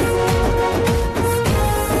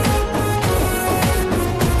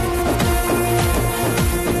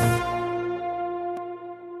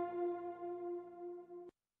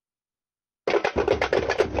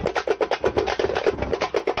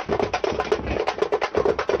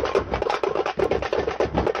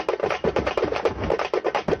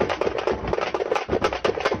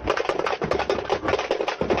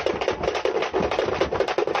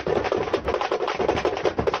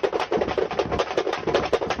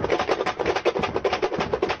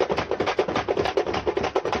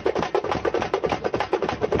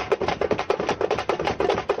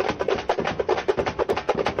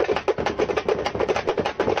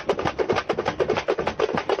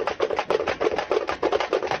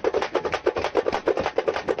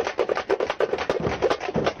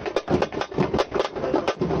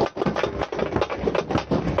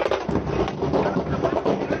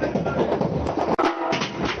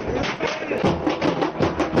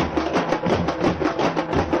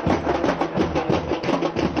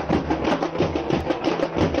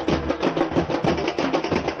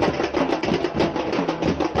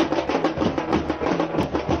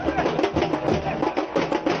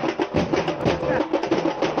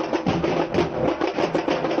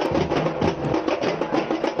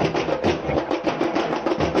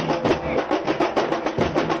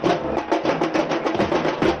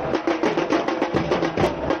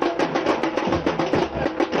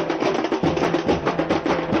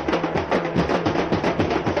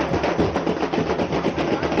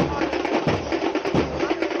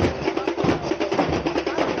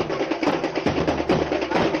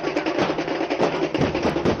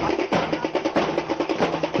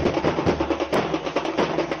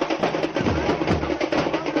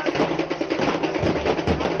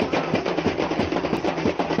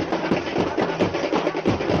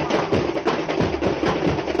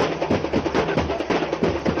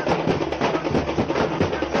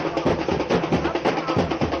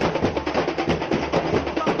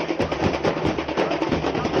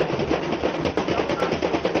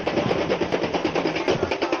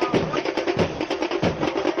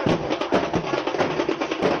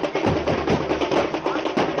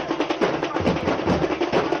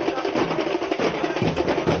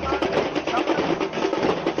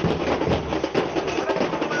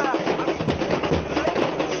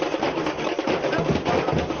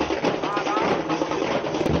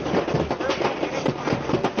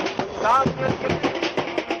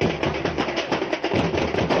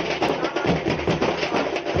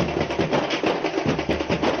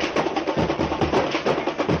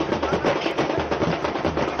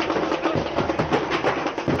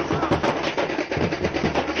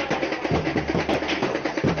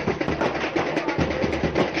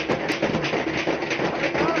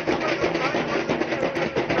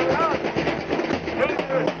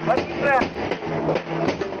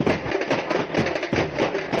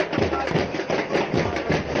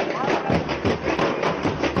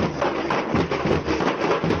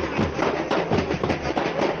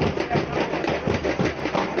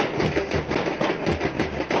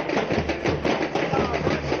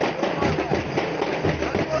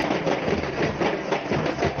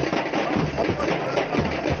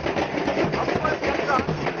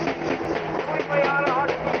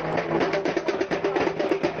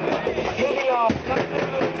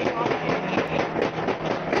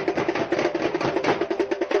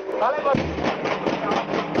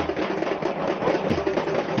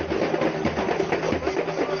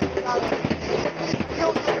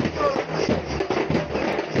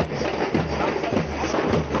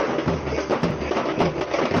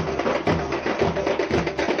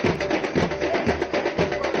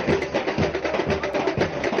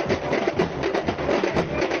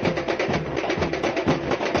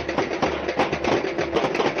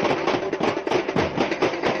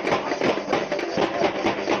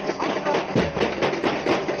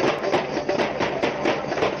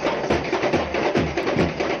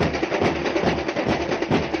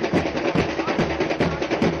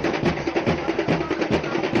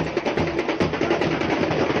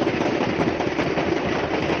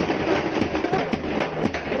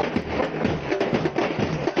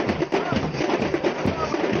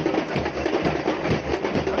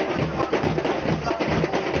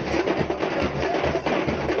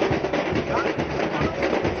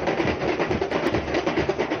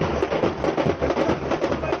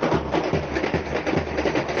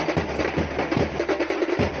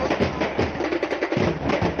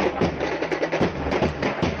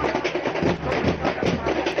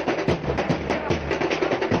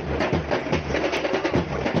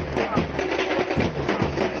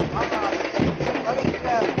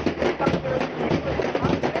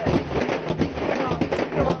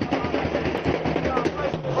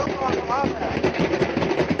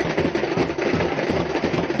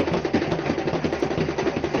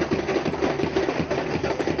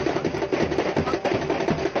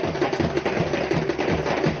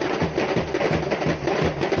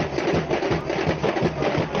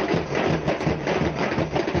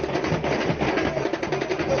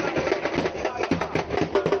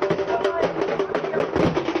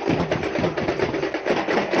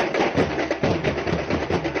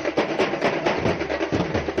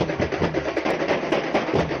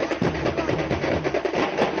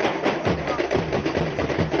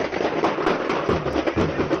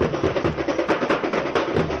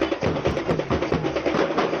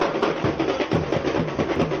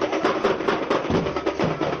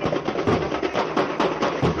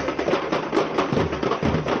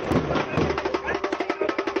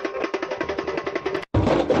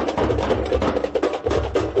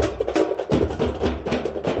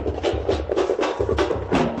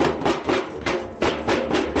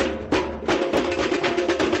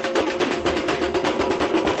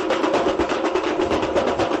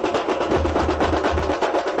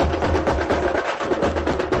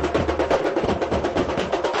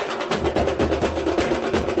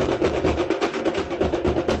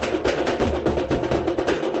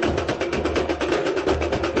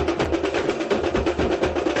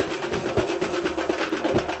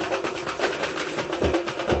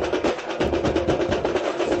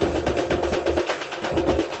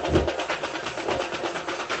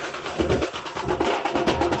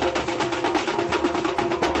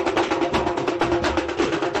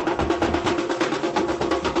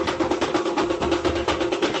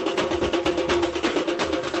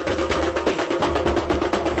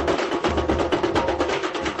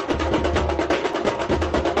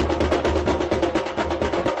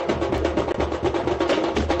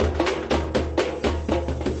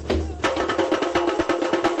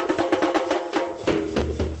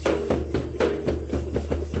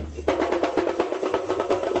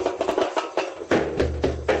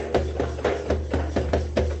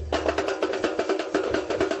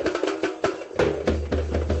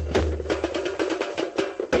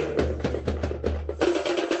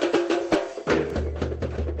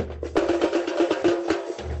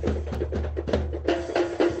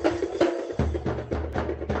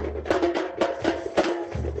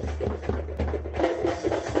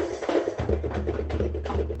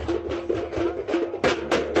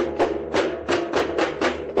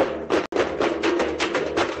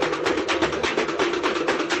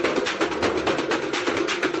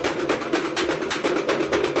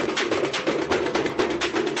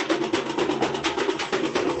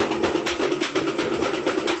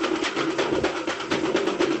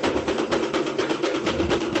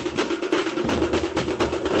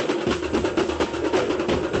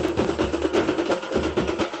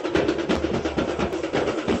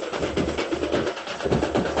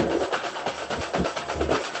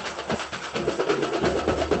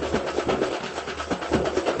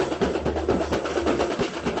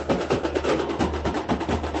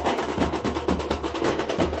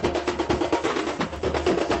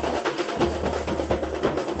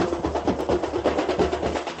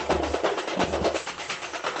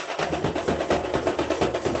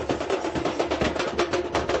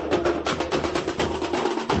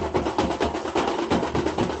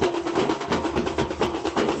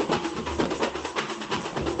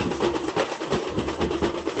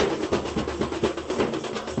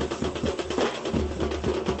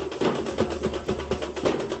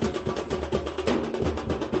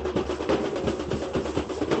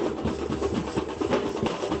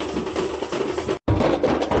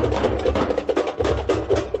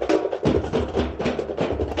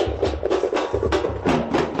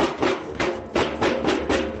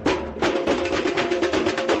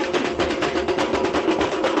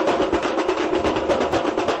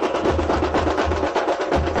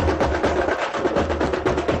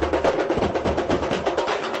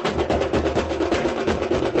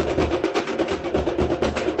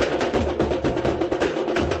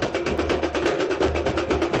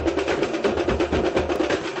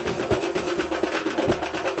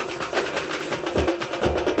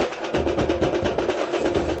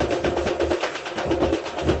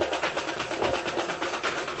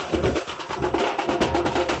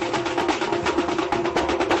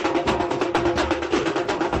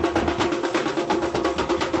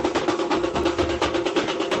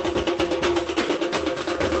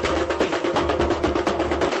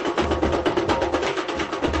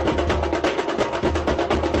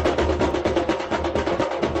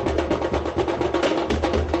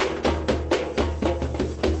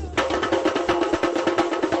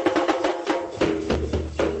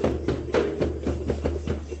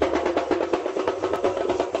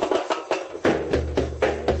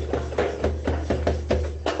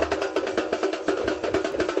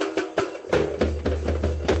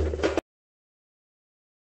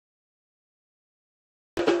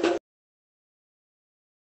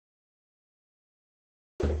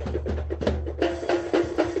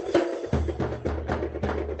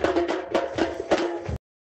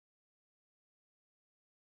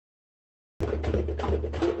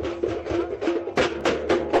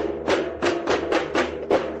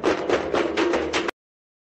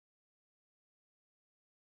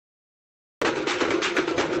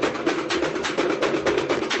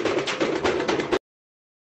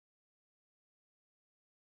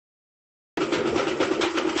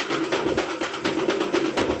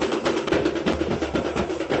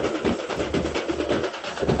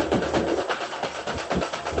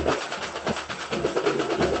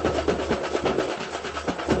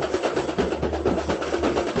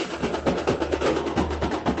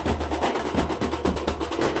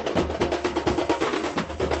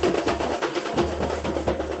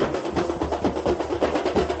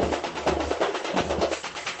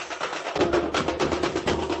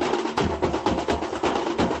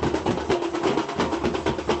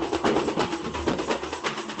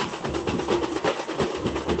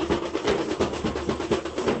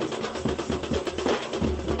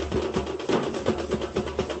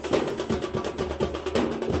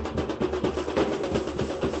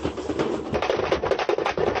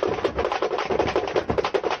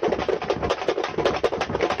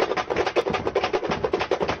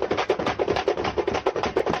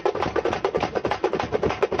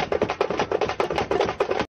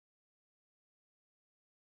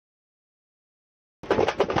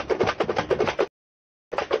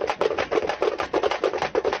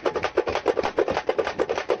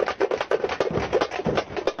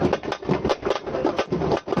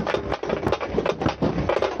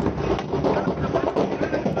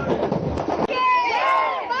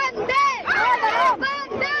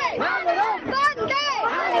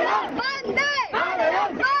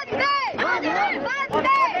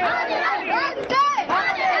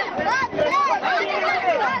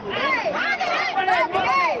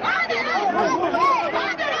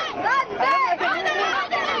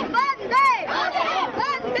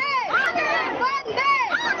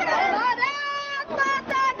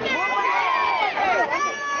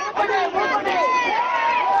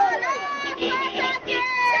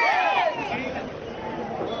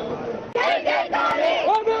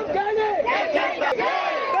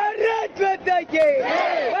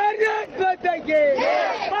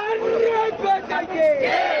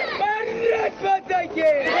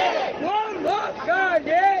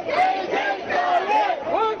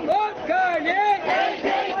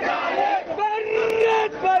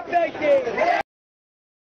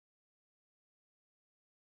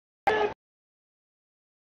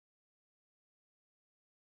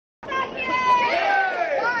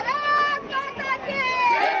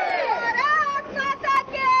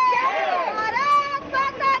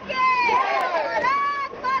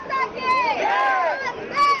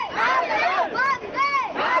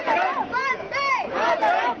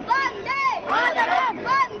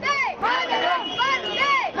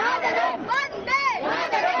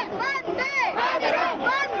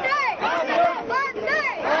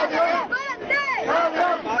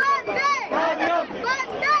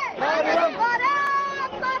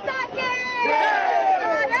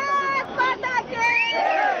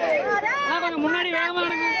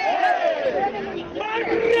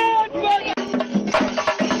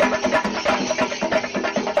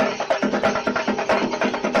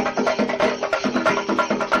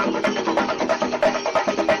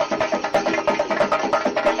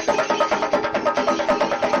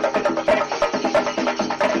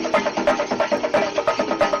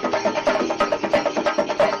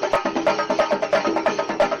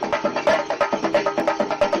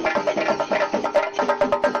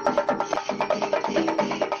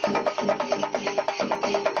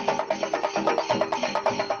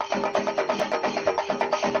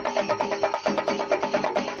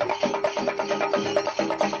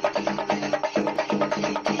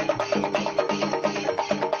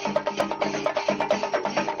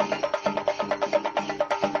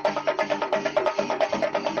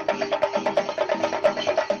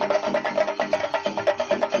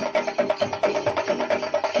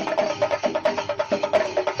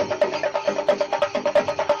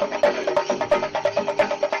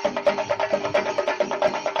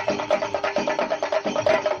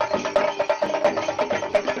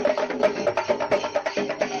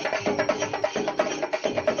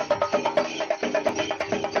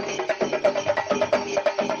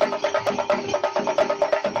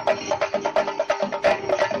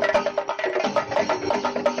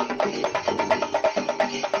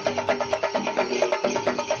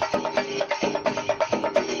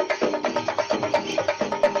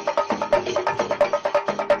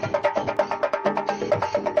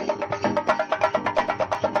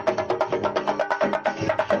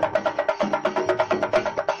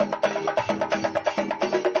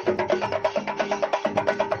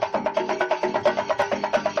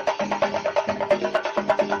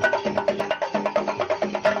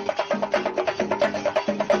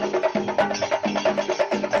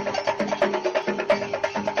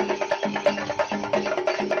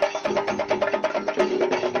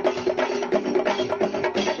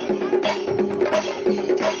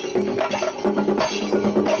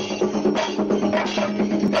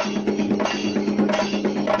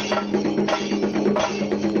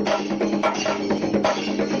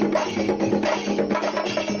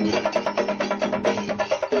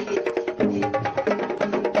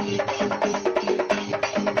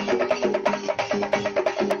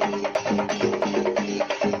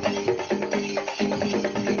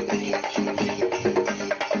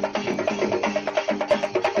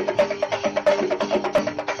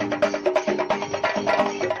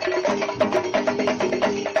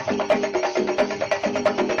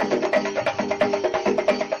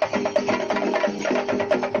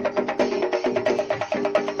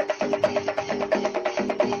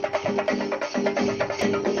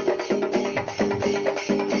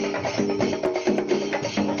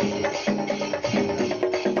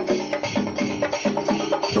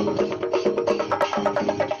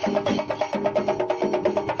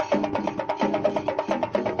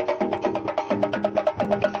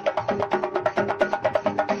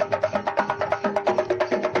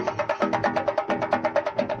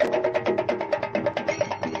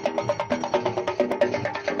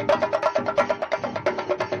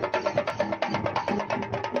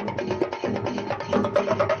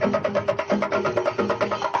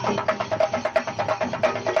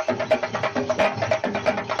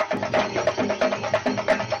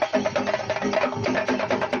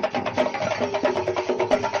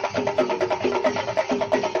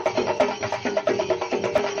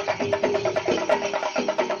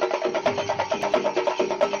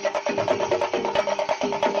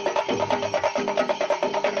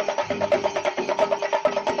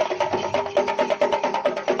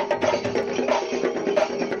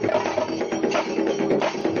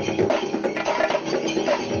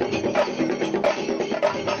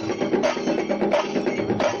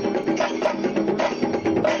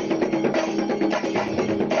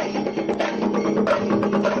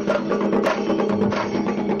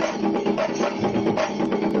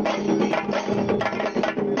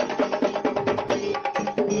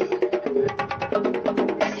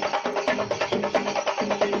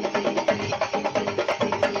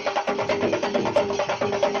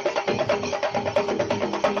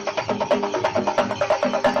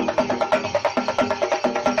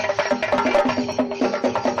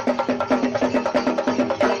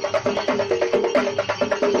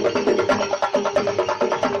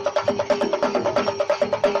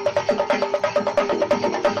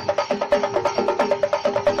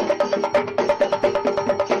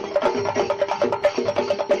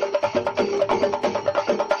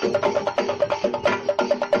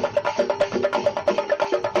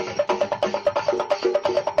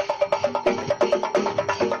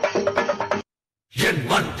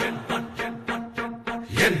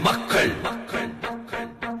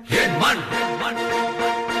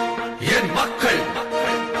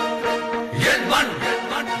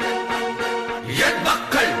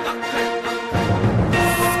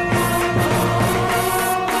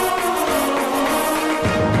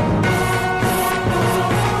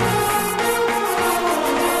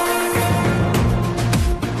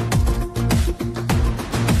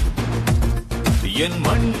என்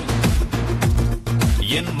மண்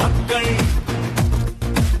என் மக்கள்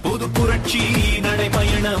புது புரட்சி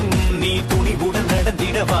நடைபயணம் நீ துணிவுடன்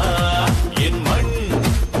நடந்திடவா என் மண்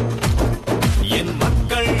என்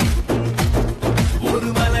மக்கள் ஒரு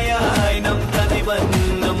மலையாய் நம் தலைவன்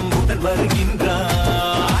நம் உடன்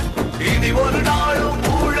வருகின்றார் இனி ஒரு நாளும்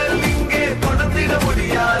ஊழல் இங்கே தொடர்ந்திட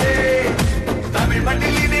முடியாதே தமிழ்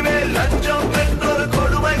மண்ணில் இனிமேல் லஞ்சம் என்றொரு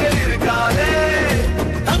கொடுமைகள் இருக்காதே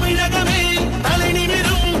தமிழகமே தலை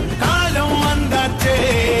நிமிரும் காலம் வந்தாச்சே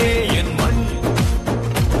என் மண்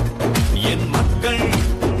என் மக்கள்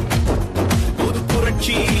புது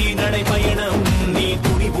புரட்சி நடைபயணம் நீ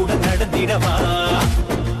துணிவுடன் நடந்திடவா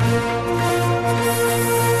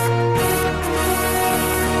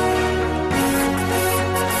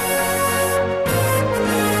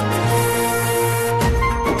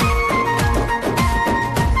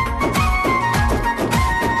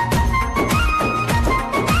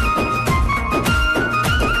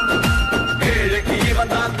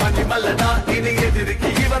இனி எதிர்க்கு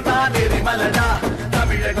இவன் தான் எரிமலனா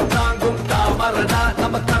தமிழகம் தாங்கும் தாமரனா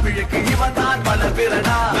நம்ம தமிழுக்கு இவன் தான்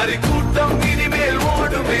வளர்பிறனா நரி கூட்டம் இனிமேல்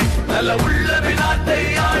ஓடுமே நல்ல உள்ளமே நாட்டை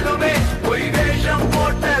ஆளுமே பொய் வேஷம்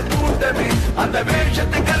போட்ட கூட்டமே அந்த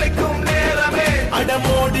வேஷத்தை கலைக்கும் நேரமே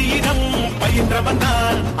அடமோடி இனம் பயின்றவன்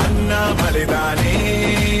தான் அண்ணாமலைதானே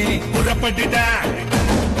புறப்பட்டுடா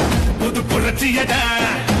புது புரட்சியடா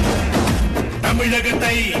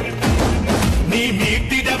தமிழகத்தை நீ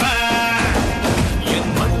மீட்டிடவா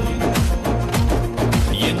என் மண்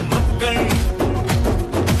என் மக்கள்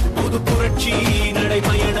புது புரட்சி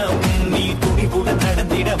நடைபயணம் நீ துணிவுடன்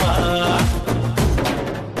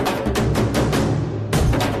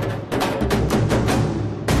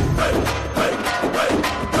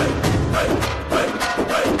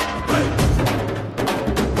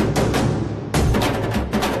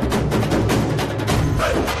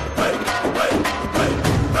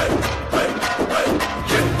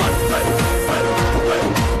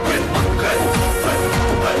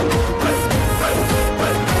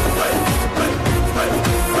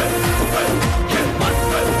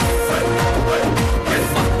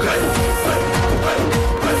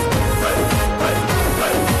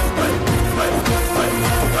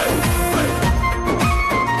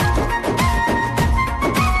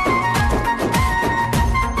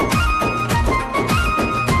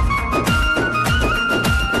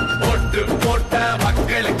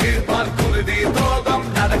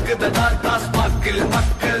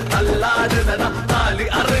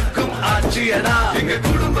ஆட்சியடா எங்க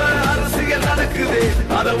குடும்ப அரசியல் நடக்குது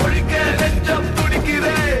அதை ஒழிக்க நெஞ்சம்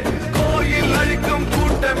துடிக்குதே கோயில் அழிக்கும்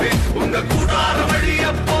கூட்டமே உங்க கூடார வழிய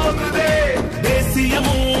போகுதே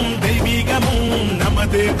தேசியமும் தெய்வீகமும்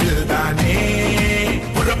நமது தானே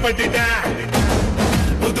புறப்பட்டுட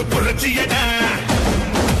புது புரட்சியடா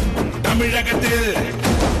தமிழகத்தில்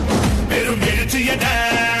பெரும் எழுச்சியடா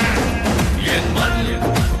என் மண்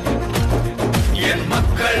என்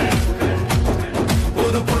மக்கள்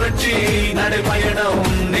புது புரட்சி நடைபயணம்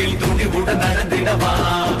நீல் துணிவுடன் நடந்திடவா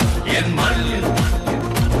என் மண்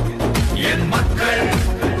என் மக்கள்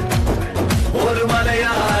ஒரு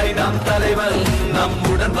மலையாய் நம் தலைவன்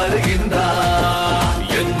நம்முடன் வருகின்றார்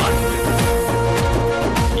என் மண்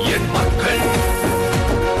என் மக்கள்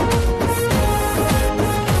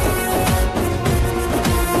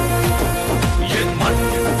என் மண்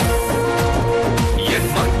என்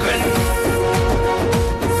மக்கள்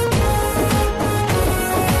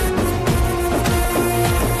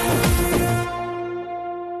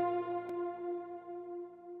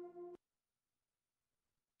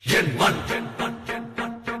என் மண்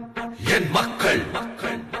என் மக்கள்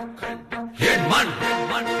என் மண்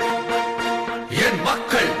என்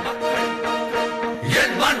மக்கள்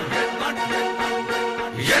என் மண்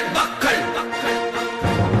என் மக்கள்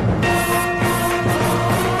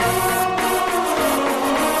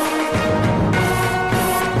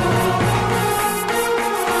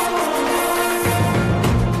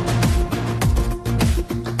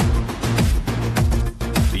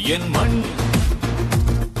என் மண்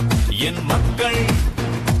என் மக்கள்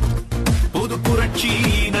புது புரட்சி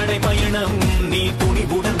நடைபயணம் நீ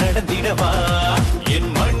துணிவுடன் நடந்திடவா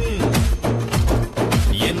என் மண்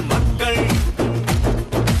என் மக்கள்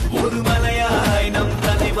ஒரு மலையாய் நம்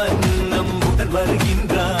தலைவன் நம்முடன்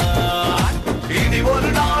வருகின்றார் இனி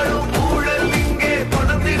ஒரு நாளும் ஊழல் இங்கே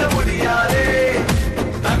தொடர்ந்திட முடியாதே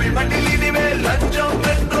தமிழ் மண்ணில் இனிமேல் லஞ்சம்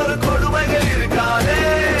என்றொரு கொடுமைகள் இருக்காதே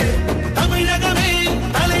தமிழகமே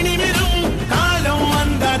தலை நிமிரும் காலம்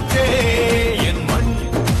வந்தாச்சே என் மண்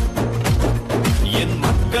என்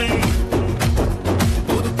மக்கள்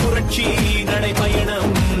புது புரட்சி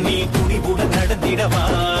நடைபயணம் நீ துணிவுடன் நடந்திடவா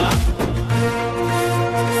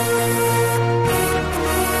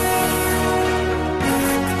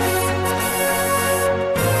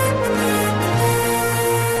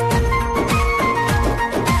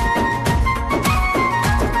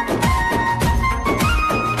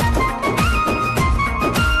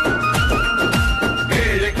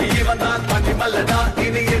ஏழைக்கு இவன் தான் பனிமலடா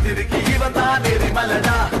இனி எதிரிக்கு இவன் தான்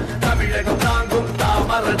எரிமலடா தமிழகம் தாங்கும்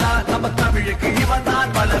தாமரடா நம்ம தமிழுக்கு இவன்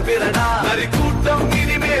தான் பலபிரடா நரி கூட்டம்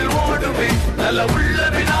இனிமேல் ஓடுமே நல்ல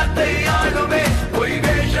உள்ளமே நாட்டை ஆடுமே பொய்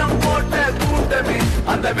வேஷம் போட்ட கூட்டமே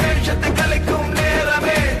அந்த வேஷத்தை கலைக்கும்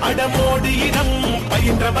நேரமே அடமோடி இடம்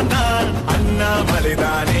பயின்றவன் தான்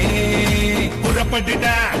அண்ணாமலைதானே புறப்பட்டுட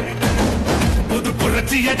புது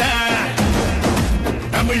புரட்சியடா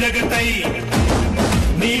தமிழகத்தை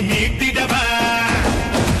நீ மீட்டிடவா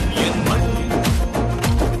என் மண்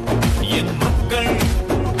என் மக்கள்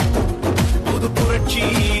புது புரட்சி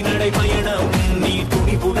நடைபயணம் நீ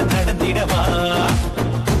துணிவுடன் நடந்திடவா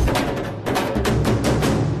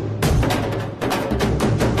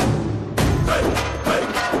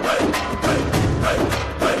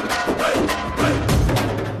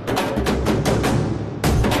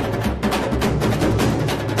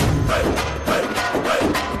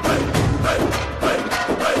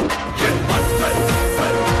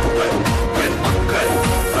என் மக்கள்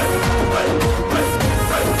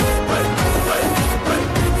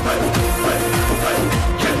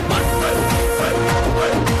என் மக்கள் என்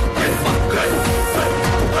மக்கள் என் மக்கள்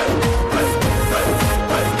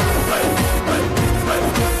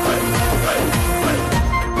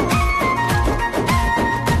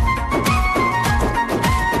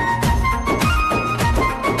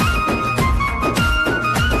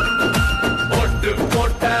ஓட்டு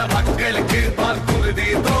போட்ட மக்களுக்கு வாக்குறுதி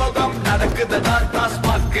துரோகம் நடக்குதடா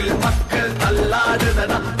டாஸ்மாகில் மக்கள்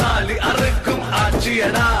தள்ளாடுதடா தாலி அறுக்கும்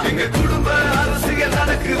ஆட்சியடா எங்க குடும்ப அரசியல்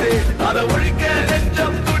நடக்குது அதை ஒழிக்க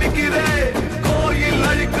நெஞ்சம் துடிக்குதே கோயில்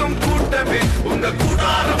அழிக்கும் கூட்டமே உங்க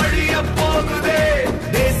கூடார வழிய போகுதே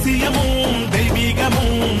தேசியமும்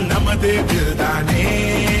தெய்வீகமும் நமது தானே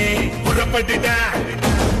புறப்பட்டுட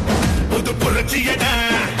புது புரட்சியடா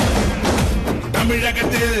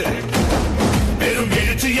தமிழகத்தில் பெரும்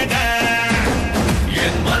எழுச்சியடா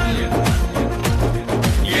என் மண்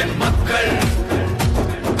என் மக்கள்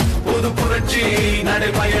புது புரட்சி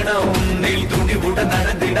நடைபயணம் நீல் துணிவுடன்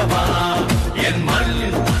நடந்திடவா என் மண்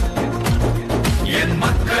என்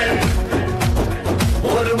மக்கள்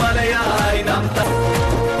ஒரு மலையாய் நாம்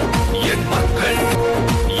என் மக்கள்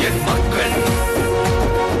என் மக்கள்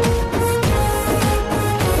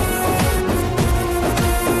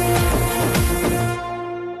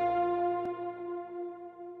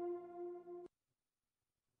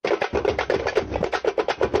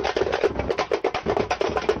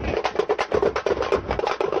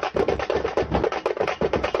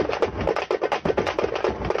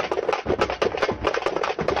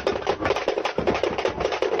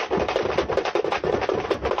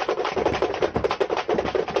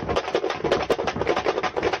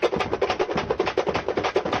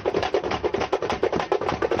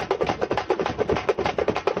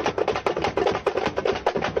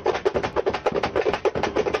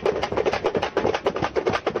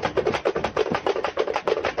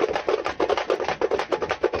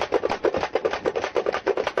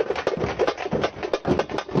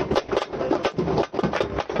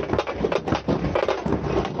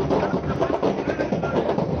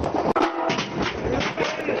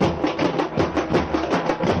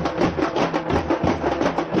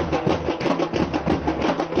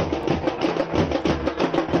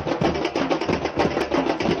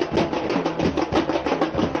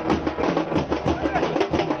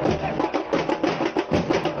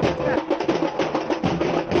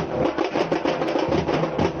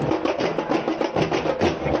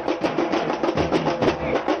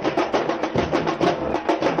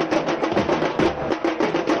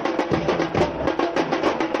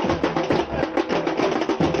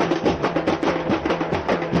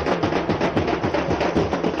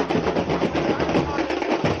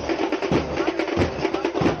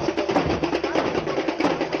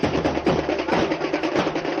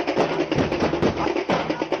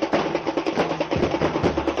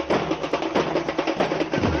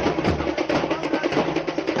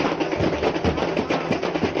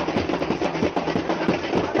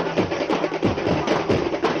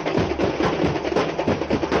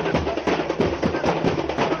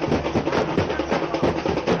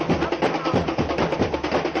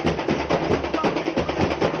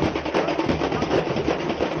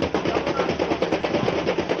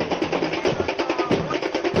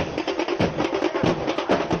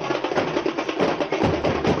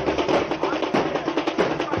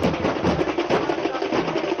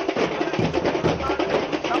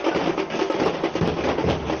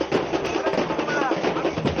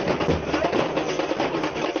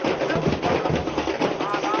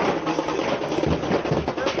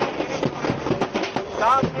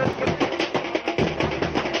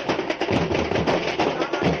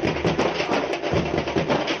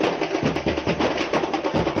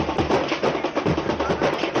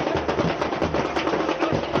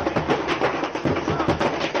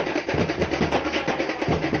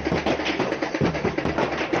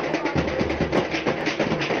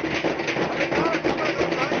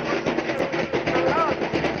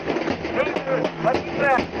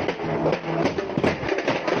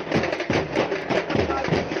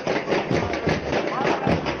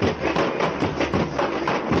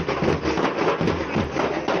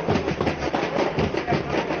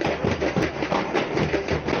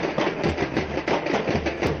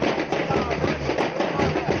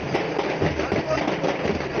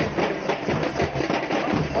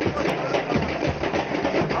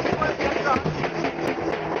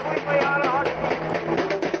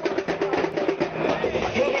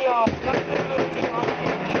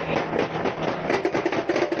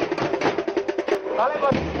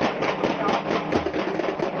தலைவர்